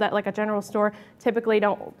sold at like a general store typically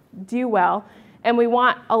don't do well. And we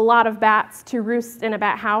want a lot of bats to roost in a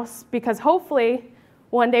bat house because hopefully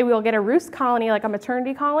one day we'll get a roost colony like a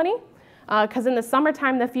maternity colony. Because in the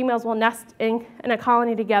summertime the females will nest in a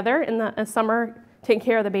colony together in the summer, taking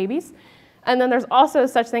care of the babies. And then there's also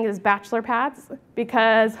such thing as bachelor pads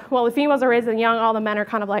because, well, the females are raising young, all the men are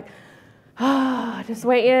kind of like, just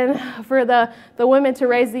waiting for the women to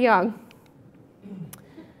raise the young.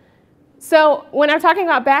 So when I'm talking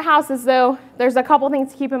about bat houses, though, there's a couple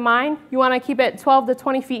things to keep in mind. You want to keep it 12 to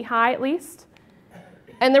 20 feet high at least.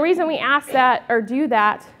 And the reason we ask that or do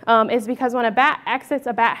that is because when a bat exits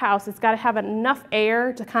a bat house, it's got to have enough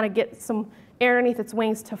air to kind of get some air underneath its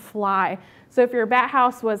wings to fly. So if your bat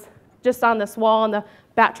house was just on this wall and the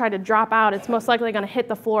bat tried to drop out, it's most likely going to hit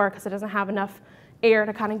the floor because it doesn't have enough air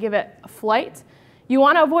to kind of give it a flight. You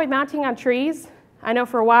want to avoid mounting on trees. I know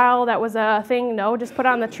for a while that was a thing. No, just put it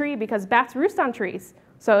on the tree because bats roost on trees,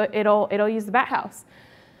 so it'll use the bat house.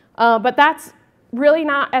 But that's really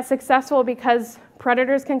not as successful because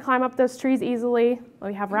predators can climb up those trees easily.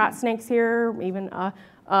 We have rat snakes here, even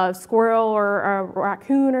a squirrel or a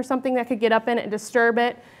raccoon or something that could get up in it and disturb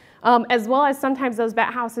it. As well as sometimes those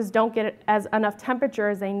bat houses don't get enough temperature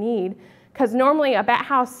as they need, because normally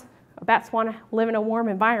bats want to live in a warm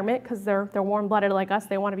environment because they're warm-blooded like us.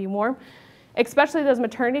 They want to be warm, especially those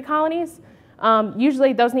maternity colonies.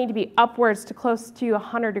 Usually those need to be upwards to close to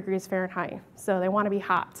 100 degrees Fahrenheit, so they want to be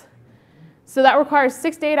hot. So that requires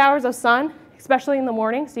 6 to 8 hours of sun, especially in the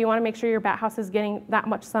morning, so you want to make sure your bat house is getting that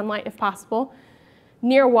much sunlight if possible.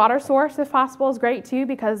 Near water source, if possible, is great too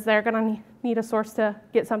because they're going to need a source to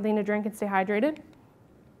get something to drink and stay hydrated.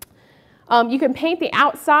 You can paint the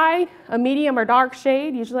outside a medium or dark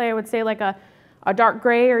shade. Usually I would say like a dark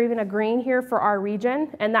gray or even a green here for our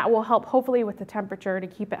region, and that will help hopefully with the temperature to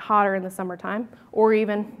keep it hotter in the summertime or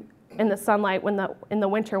even in the sunlight in the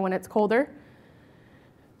winter when it's colder.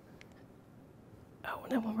 Oh,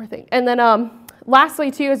 and one more thing. And then lastly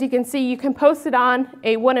too, as you can see, you can post it on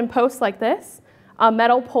a wooden post like this, a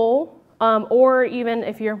metal pole, or even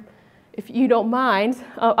if you don't mind,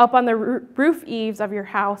 up on the roof eaves of your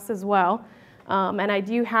house as well. And I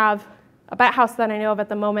do have a bat house that I know of at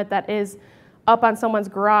the moment that is up on someone's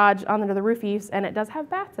garage under the roof eaves, and it does have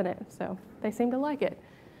bats in it, so they seem to like it.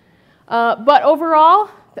 But overall,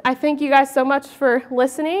 I thank you guys so much for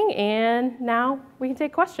listening, and now we can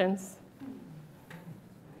take questions.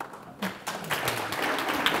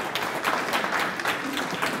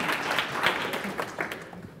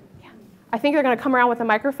 I think they're going to come around with a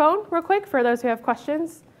microphone real quick for those who have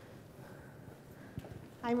questions.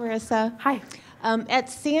 Hi, Marissa. Hi. At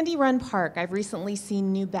Sandy Run Park, I've recently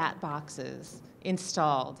seen new bat boxes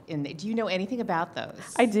installed. Do you know anything about those?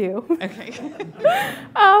 I do. Okay.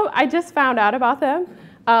 I just found out about them.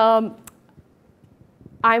 I'm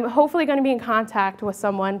hopefully going to be in contact with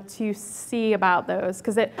someone to see about those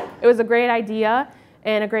because it was a great idea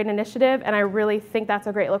and a great initiative, and I really think that's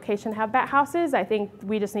a great location to have bat houses. I think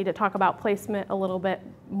we just need to talk about placement a little bit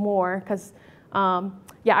more because,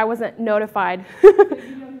 yeah, I wasn't notified.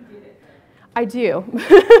 I do.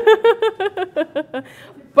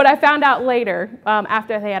 But I found out later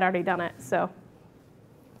after they had already done it, so.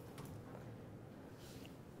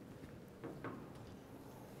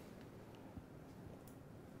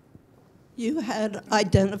 You had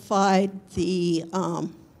identified the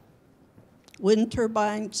wind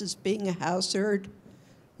turbines as being a hazard.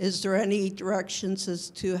 Is there any directions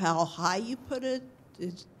as to how high you put it?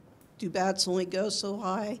 Do bats only go so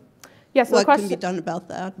high? Yes. What can be done about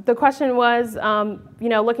that? The question was,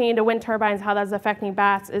 looking into wind turbines, how that's affecting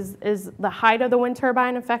bats. Is the height of the wind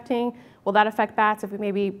turbine affecting? Will that affect bats? If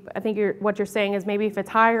I think what you're saying is maybe if it's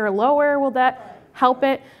higher or lower, will that help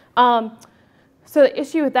it? So the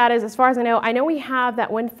issue with that is, as far as I know we have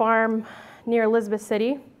that wind farm near Elizabeth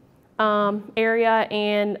City area,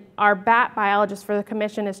 and our bat biologist for the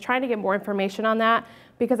commission is trying to get more information on that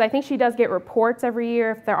because I think she does get reports every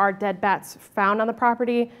year if there are dead bats found on the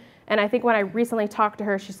property. And I think when I recently talked to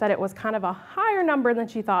her, she said it was kind of a higher number than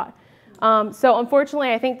she thought. So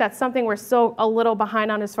unfortunately, I think that's something we're still a little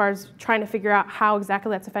behind on as far as trying to figure out how exactly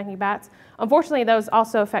that's affecting bats. Unfortunately, those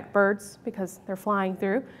also affect birds because they're flying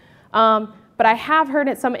through. But I have heard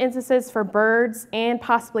in some instances for birds and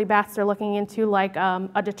possibly bats, they're looking into like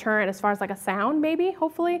a deterrent as far as like a sound maybe,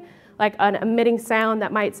 hopefully. Like an emitting sound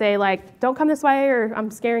that might say like, don't come this way or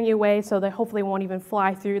I'm scaring you away, so they hopefully won't even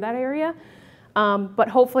fly through that area. But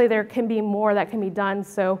hopefully there can be more that can be done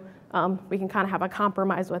so we can kind of have a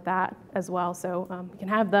compromise with that as well. So we can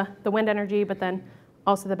have the wind energy, but then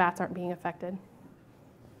also the bats aren't being affected.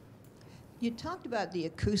 You talked about the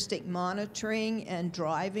acoustic monitoring and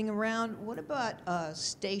driving around. What about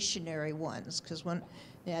stationary ones? Because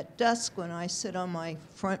at dusk, when I sit on my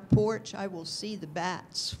front porch, I will see the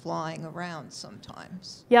bats flying around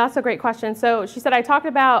sometimes. Yeah, that's a great question. So she said I talked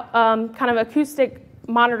about kind of acoustic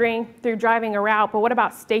monitoring through driving a route, but what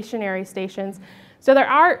about stationary stations? So there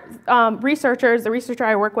are researchers, the researcher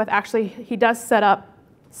I work with actually, he does set up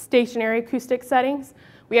stationary acoustic settings.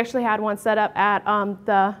 We actually had one set up at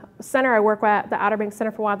the center I work at, the Outer Banks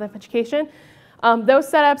Center for Wildlife Education. Those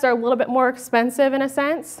setups are a little bit more expensive in a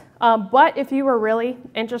sense, but if you were really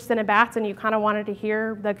interested in bats and you kind of wanted to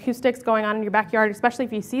hear the acoustics going on in your backyard, especially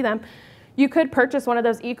if you see them, you could purchase one of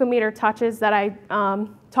those Ecometer touches that I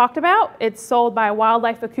talked about. It's sold by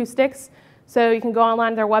Wildlife Acoustics, so you can go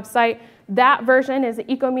online to their website. That version is the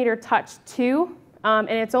Ecometer Touch 2, and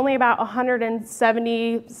it's only about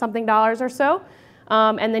 $170 something or so.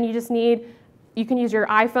 And then you just need, you can use your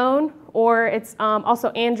iPhone, or it's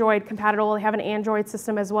also Android compatible. They have an Android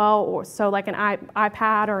system as well, or so like an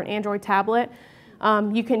iPad or an Android tablet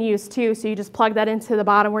you can use too. So you just plug that into the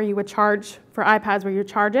bottom where you would charge for iPads, where you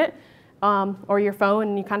charge it, or your phone,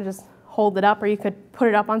 and you kind of just hold it up, or you could put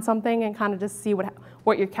it up on something and kind of just see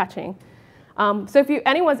what you're catching. So if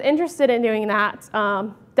anyone's interested in doing that,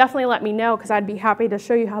 definitely let me know, because I'd be happy to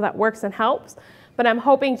show you how that works and helps. But I'm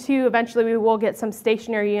hoping too, eventually we will get some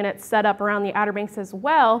stationary units set up around the Outer Banks as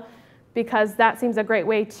well, because that seems a great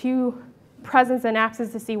way to presence and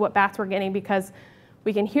access to see what bats we're getting, because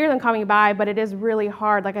we can hear them coming by, but it is really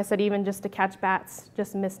hard, like I said, even just to catch bats,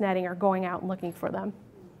 just misnetting or going out and looking for them.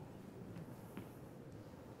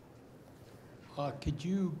 Could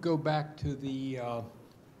you go back to the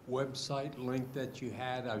website link that you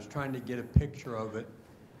had? I was trying to get a picture of it.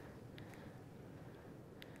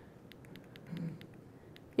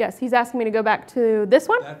 Yes, he's asking me to go back to this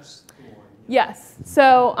one? That's the one. Yes.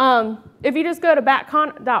 So if you just go to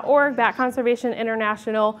batcon.org, Bat Conservation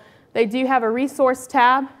International, they do have a resource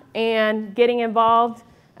tab and getting involved,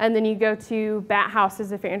 and then you go to bat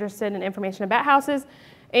houses if you're interested in information about bat houses.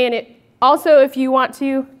 And it also, if you want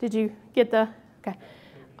to, did you get the, okay.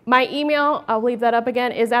 My email, I'll leave that up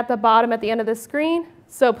again, is at the bottom at the end of the screen.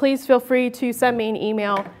 So please feel free to send me an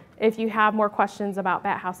email if you have more questions about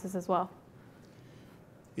bat houses as well.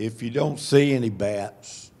 If you don't see any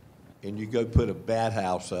bats and you go put a bat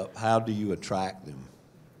house up, how do you attract them?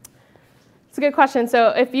 It's a good question. So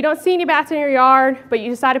if you don't see any bats in your yard, but you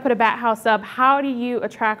decide to put a bat house up, how do you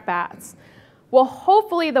attract bats? Well,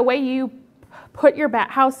 hopefully the way you put your bat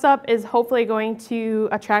house up is hopefully going to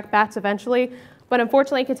attract bats eventually. But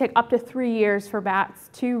unfortunately, it can take up to 3 years for bats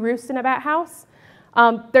to roost in a bat house.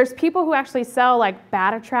 There's people who actually sell like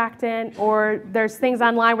bat attractant, or there's things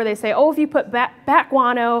online where they say, oh, if you put bat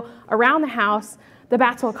guano around the house, the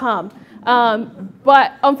bats will come.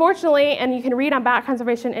 But unfortunately, and you can read on Bat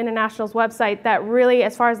Conservation International's website, that really,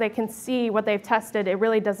 as far as they can see what they've tested, it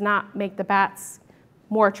really does not make the bats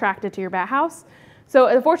more attracted to your bat house. So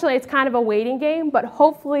unfortunately, it's kind of a waiting game, but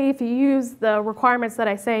hopefully if you use the requirements that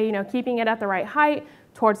I say, you know, keeping it at the right height,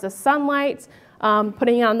 towards the sunlight,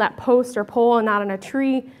 putting it on that post or pole and not on a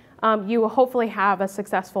tree, you will hopefully have a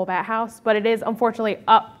successful bat house. But it is unfortunately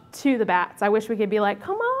up to the bats. I wish we could be like,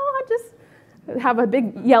 come on, just have a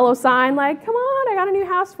big yellow sign like, come on, I got a new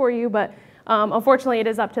house for you. But unfortunately, it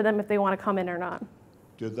is up to them if they want to come in or not.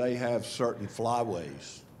 Do they have certain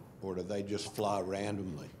flyways, or do they just fly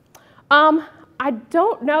randomly? I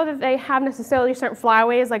don't know that they have necessarily certain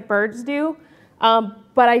flyways like birds do, but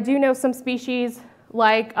I do know some species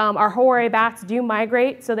like our Hawaii bats do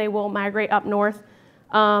migrate, so they will migrate up north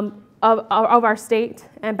of our state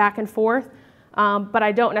and back and forth. But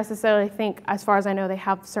I don't necessarily think, as far as I know, they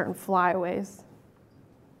have certain flyways.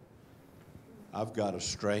 I've got a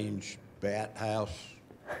strange bat house.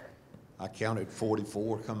 I counted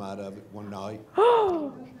 44 come out of it one night.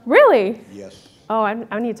 Really? Yes. Oh,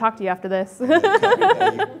 I need to talk to you after this.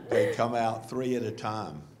 They come out 3 at a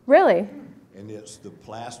time. Really? And it's the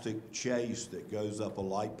plastic chase that goes up a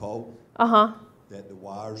light pole. Uh-huh. That the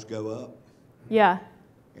wires go up. Yeah.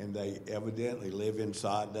 And they evidently live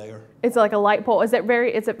inside there. It's like a light pole. Is it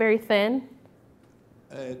very thin?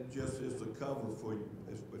 It just is a cover for you.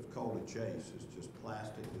 It's called a chase. It's just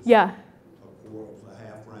plastic. It's Yeah. A quarter, a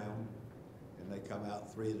half round, and they come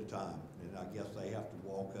out 3 at a time. And I guess they have to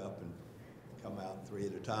walk up and come out 3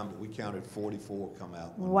 at a time. But we counted 44 come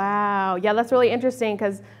out. Wow. Yeah, that's really interesting,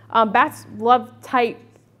 because bats love tight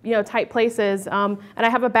places. And I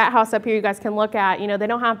have a bat house up here you guys can look at. You know, they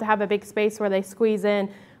don't have to have a big space where they squeeze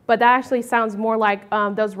in, but that actually sounds more like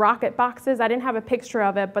those rocket boxes. I didn't have a picture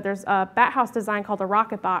of it, but there's a bat house design called a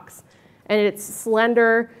rocket box, and it's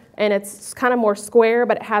slender and it's kind of more square,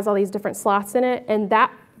 but it has all these different slots in it. And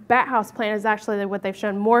that bat house plan is actually what they've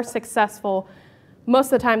shown more successful most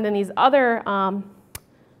of the time than these other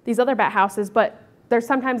bat houses, but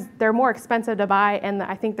they're more expensive to buy, and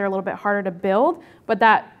I think they're a little bit harder to build. But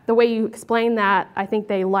the way you explain that, I think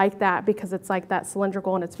they like that, because it's like that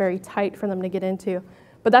cylindrical and it's very tight for them to get into.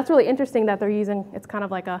 But that's really interesting that they're using, it's kind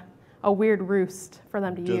of like a weird roost for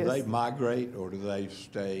them to use. Do they migrate, or do they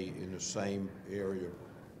stay in the same area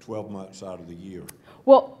 12 months out of the year?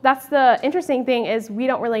 Well, that's the interesting thing is we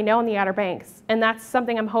don't really know in the Outer Banks, and that's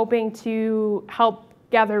something I'm hoping to help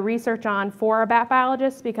gather research on for our bat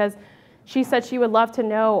biologists, because she said she would love to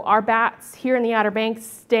know, are bats here in the Outer Banks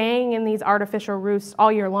staying in these artificial roosts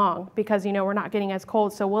all year long? Because, you know, we're not getting as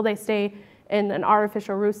cold, so will they stay in an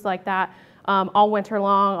artificial roost like that all winter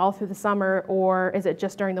long, all through the summer, or is it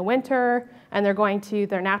just during the winter and they're going to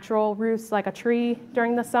their natural roosts like a tree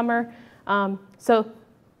during the summer? So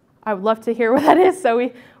I would love to hear what that is,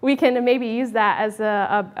 so we can maybe use that as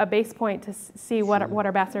a base point to see what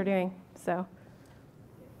our bats are doing. So.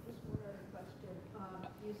 Just one other question.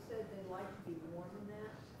 You said they like to be warm in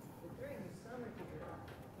that, but during the summer here,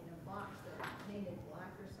 in a box that's painted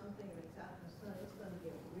black or something, if it's out in the sun, it's going to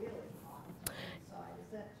get really hot inside.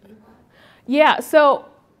 Is that too hot? Yeah, so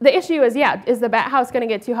the issue is, is the bat house going to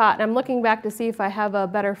get too hot? And I'm looking back to see if I have a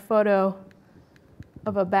better photo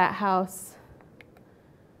of a bat house.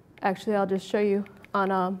 Actually, I'll just show you on,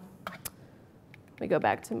 let me go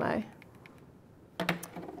back to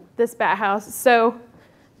this bat house. So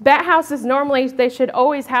bat houses normally, they should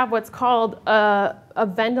always have what's called a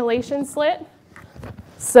ventilation slit.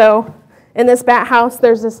 So in this bat house,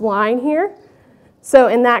 there's this line here. So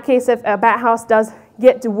in that case, if a bat house does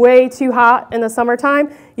get way too hot in the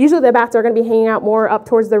summertime, usually the bats are going to be hanging out more up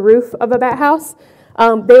towards the roof of a bat house.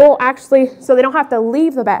 They will actually, so they don't have to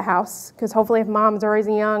leave the bat house, because hopefully if moms are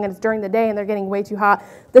raising young and it's during the day and they're getting way too hot,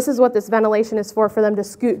 this is what this ventilation is for them to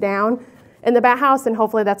scoot down in the bat house, and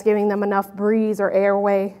hopefully that's giving them enough breeze or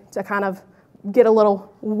airway to kind of get a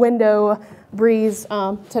little window breeze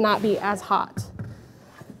to not be as hot.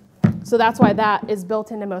 So that's why that is built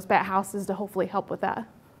into most bat houses, to hopefully help with that.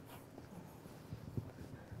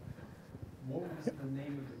 What was the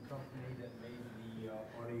name of the company that made the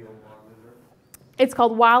audio monitor? It's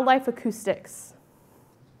called Wildlife Acoustics.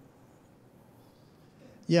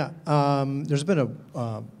 Yeah, there's been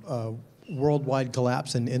a worldwide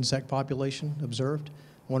collapse in insect population observed.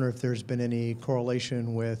 I wonder if there's been any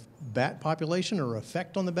correlation with bat population or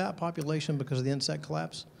effect on the bat population because of the insect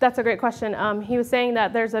collapse? That's a great question. He was saying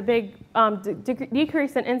that there's a big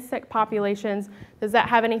decrease in insect populations. Does that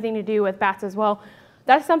have anything to do with bats as well?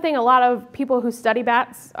 That's something a lot of people who study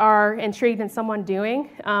bats are intrigued in someone doing.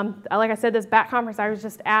 Like I said, this bat conference I was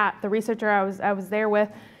just at, the researcher I was there with,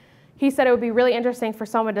 he said it would be really interesting for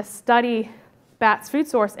someone to study bats' food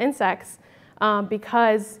source, insects,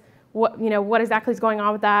 because what exactly is going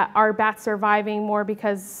on with that? Are bats surviving more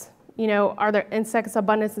because, are there insects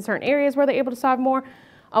abundance in certain areas where they're able to survive more?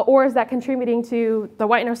 Or is that contributing to the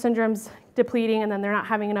white nose syndrome's depleting and then they're not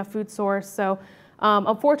having enough food source? So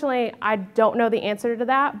unfortunately, I don't know the answer to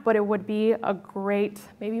that, but it would be a great,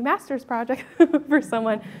 maybe master's project for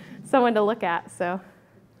someone to look at. So.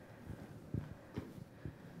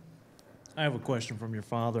 I have a question from your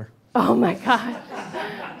father. Oh my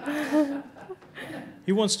God.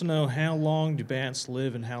 He wants to know, how long do bats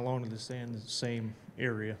live and how long do they stay in the same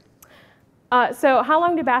area? So how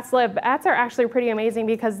long do bats live? Bats are actually pretty amazing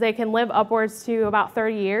because they can live upwards to about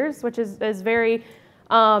 30 years, which is very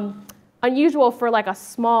unusual for like a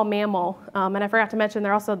small mammal. And I forgot to mention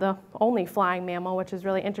they're also the only flying mammal, which is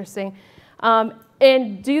really interesting.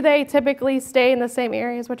 And do they typically stay in the same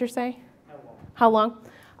area is what you're saying? How long?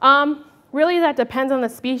 How long? Really, that depends on the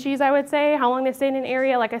species, I would say, how long they stay in an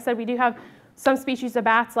area. Like I said, we do have some species of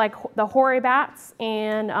bats, like the hoary bats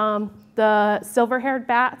and the silver-haired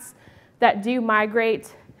bats, that do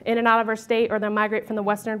migrate in and out of our state, or they migrate from the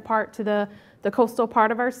western part to the coastal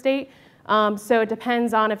part of our state. So it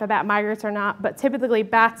depends on if a bat migrates or not. But typically,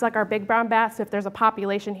 bats, like our big brown bats, if there's a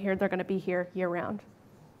population here, they're going to be here year-round.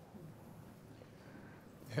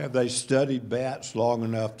 Have they studied bats long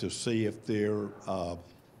enough to see if their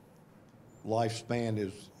lifespan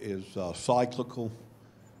is cyclical?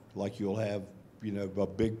 Like you'll have, a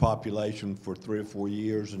big population for 3 or 4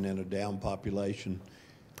 years and then a down population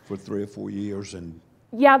for 3 or 4 years. And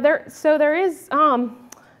yeah, there's a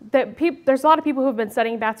lot of people who have been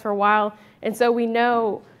studying bats for a while, and so we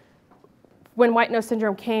know when white nose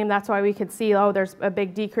syndrome came, that's why we could see, there's a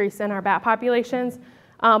big decrease in our bat populations.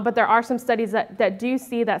 But there are some studies that do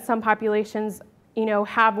see that some populations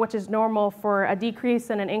have, which is normal for a decrease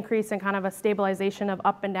and an increase and kind of a stabilization of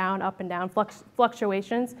up and down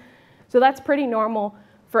fluctuations. So that's pretty normal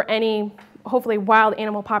for any, hopefully, wild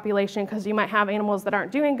animal population, because you might have animals that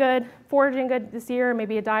aren't doing good, foraging good this year,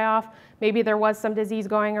 maybe a die-off, maybe there was some disease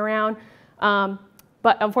going around.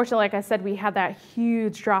 But unfortunately, like I said, we had that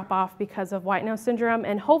huge drop-off because of white nose syndrome,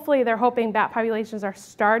 and hopefully they're hoping bat populations are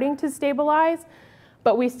starting to stabilize.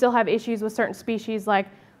 but we still have issues with certain species like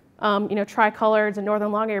tricoloreds and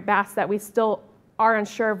northern long-eared bats that we still are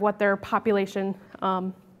unsure of what their population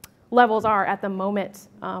levels are at the moment.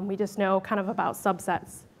 We just know kind of about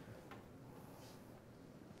subsets.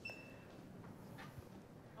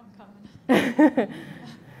 I'm coming.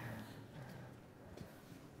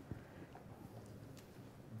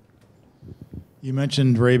 You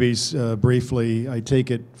mentioned rabies briefly. I take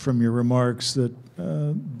it from your remarks that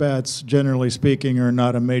bats, generally speaking, are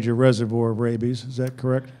not a major reservoir of rabies. Is that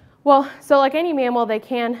correct? Well, so like any mammal, they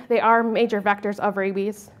are major vectors of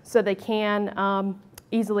rabies, so they can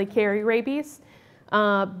easily carry rabies.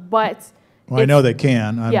 But well, I know they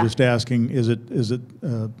can. I'm yeah. just asking: is it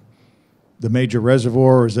the major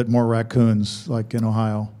reservoir, or is it more raccoons like in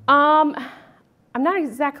Ohio? I'm not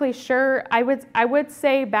exactly sure. I would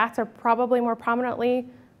say bats are probably more prominently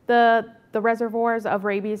the reservoirs of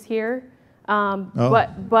rabies here.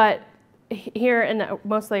 But here and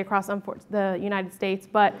mostly across the United States,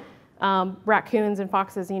 but raccoons and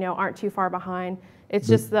foxes, aren't too far behind. It's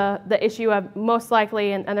just the issue of most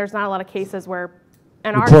likely, and there's not a lot of cases where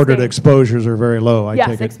in our reported state, exposures are very low. I take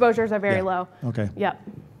yes, it. exposures are very low. Okay. Yep.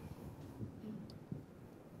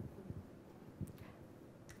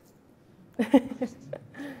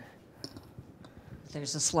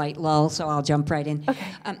 There's a slight lull, so I'll jump right in.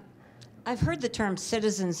 Okay. I've heard the term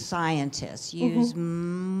citizen scientists used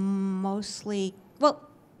mostly, well,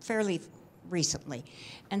 fairly recently.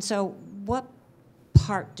 And so what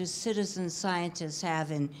part do citizen scientists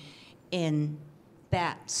have in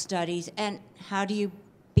bat studies, and how do you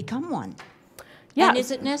become one? Yeah. And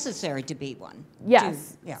is it necessary to be one?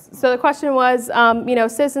 Yes. So the question was,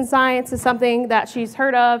 citizen science is something that she's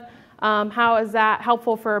heard of. How is that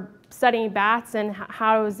helpful for studying bats, and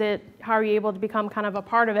how are you able to become kind of a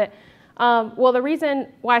part of it? Well, the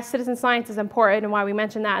reason why citizen science is important and why we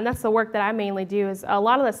mention that, and that's the work that I mainly do, is a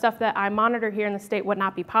lot of the stuff that I monitor here in the state would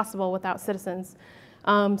not be possible without citizens.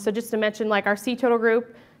 So just to mention, like our sea turtle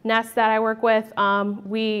group, Nest, that I work with,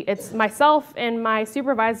 it's myself and my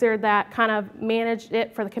supervisor that kind of managed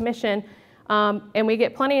it for the commission. And we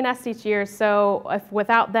get plenty of nests each year, so if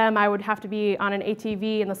without them, I would have to be on an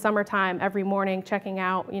ATV in the summertime every morning, checking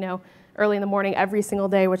out, early in the morning every single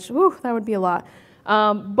day, which, that would be a lot.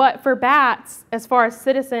 But for bats, as far as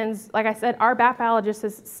citizens, like I said, our bat biologist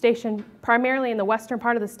is stationed primarily in the western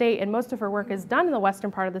part of the state, and most of her work is done in the western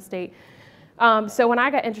part of the state. So when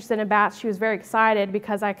I got interested in bats, she was very excited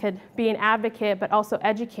because I could be an advocate but also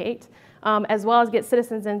educate, as well as get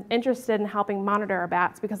citizens interested in helping monitor our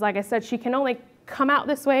bats. Because like I said, she can only come out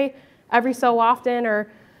this way every so often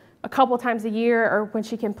or a couple times a year or when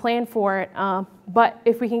she can plan for it. But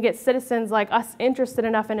if we can get citizens like us interested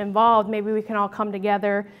enough and involved, maybe we can all come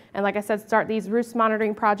together and, like I said, start these roost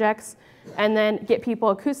monitoring projects and then get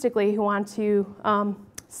people acoustically who want to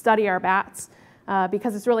study our bats.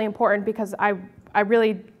 Because it's really important, because I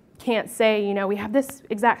really can't say, we have this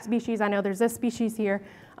exact species, I know there's this species here,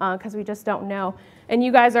 because we just don't know. And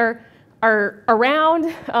you guys are around,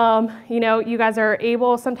 you guys are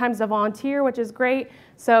able sometimes to volunteer, which is great.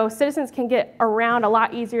 So citizens can get around a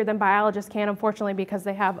lot easier than biologists can, unfortunately, because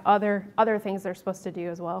they have other things they're supposed to do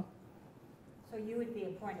as well. So you would be a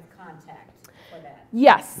point of contact for that?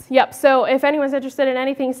 Yes, yep. So if anyone's interested in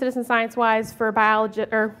anything citizen science-wise for biology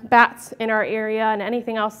or bats in our area and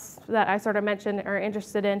anything else that I sort of mentioned or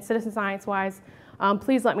interested in citizen science-wise,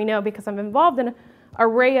 please let me know, because I'm involved in an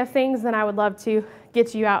array of things and I would love to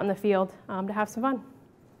get you out in the field to have some fun.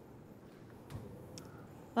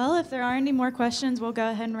 Well, if there aren't any more questions, we'll go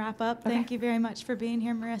ahead and wrap up. Okay. Thank you very much for being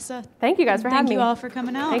here, Marissa. Thank you guys for having me. Thank you all for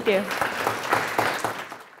coming out. Thank you.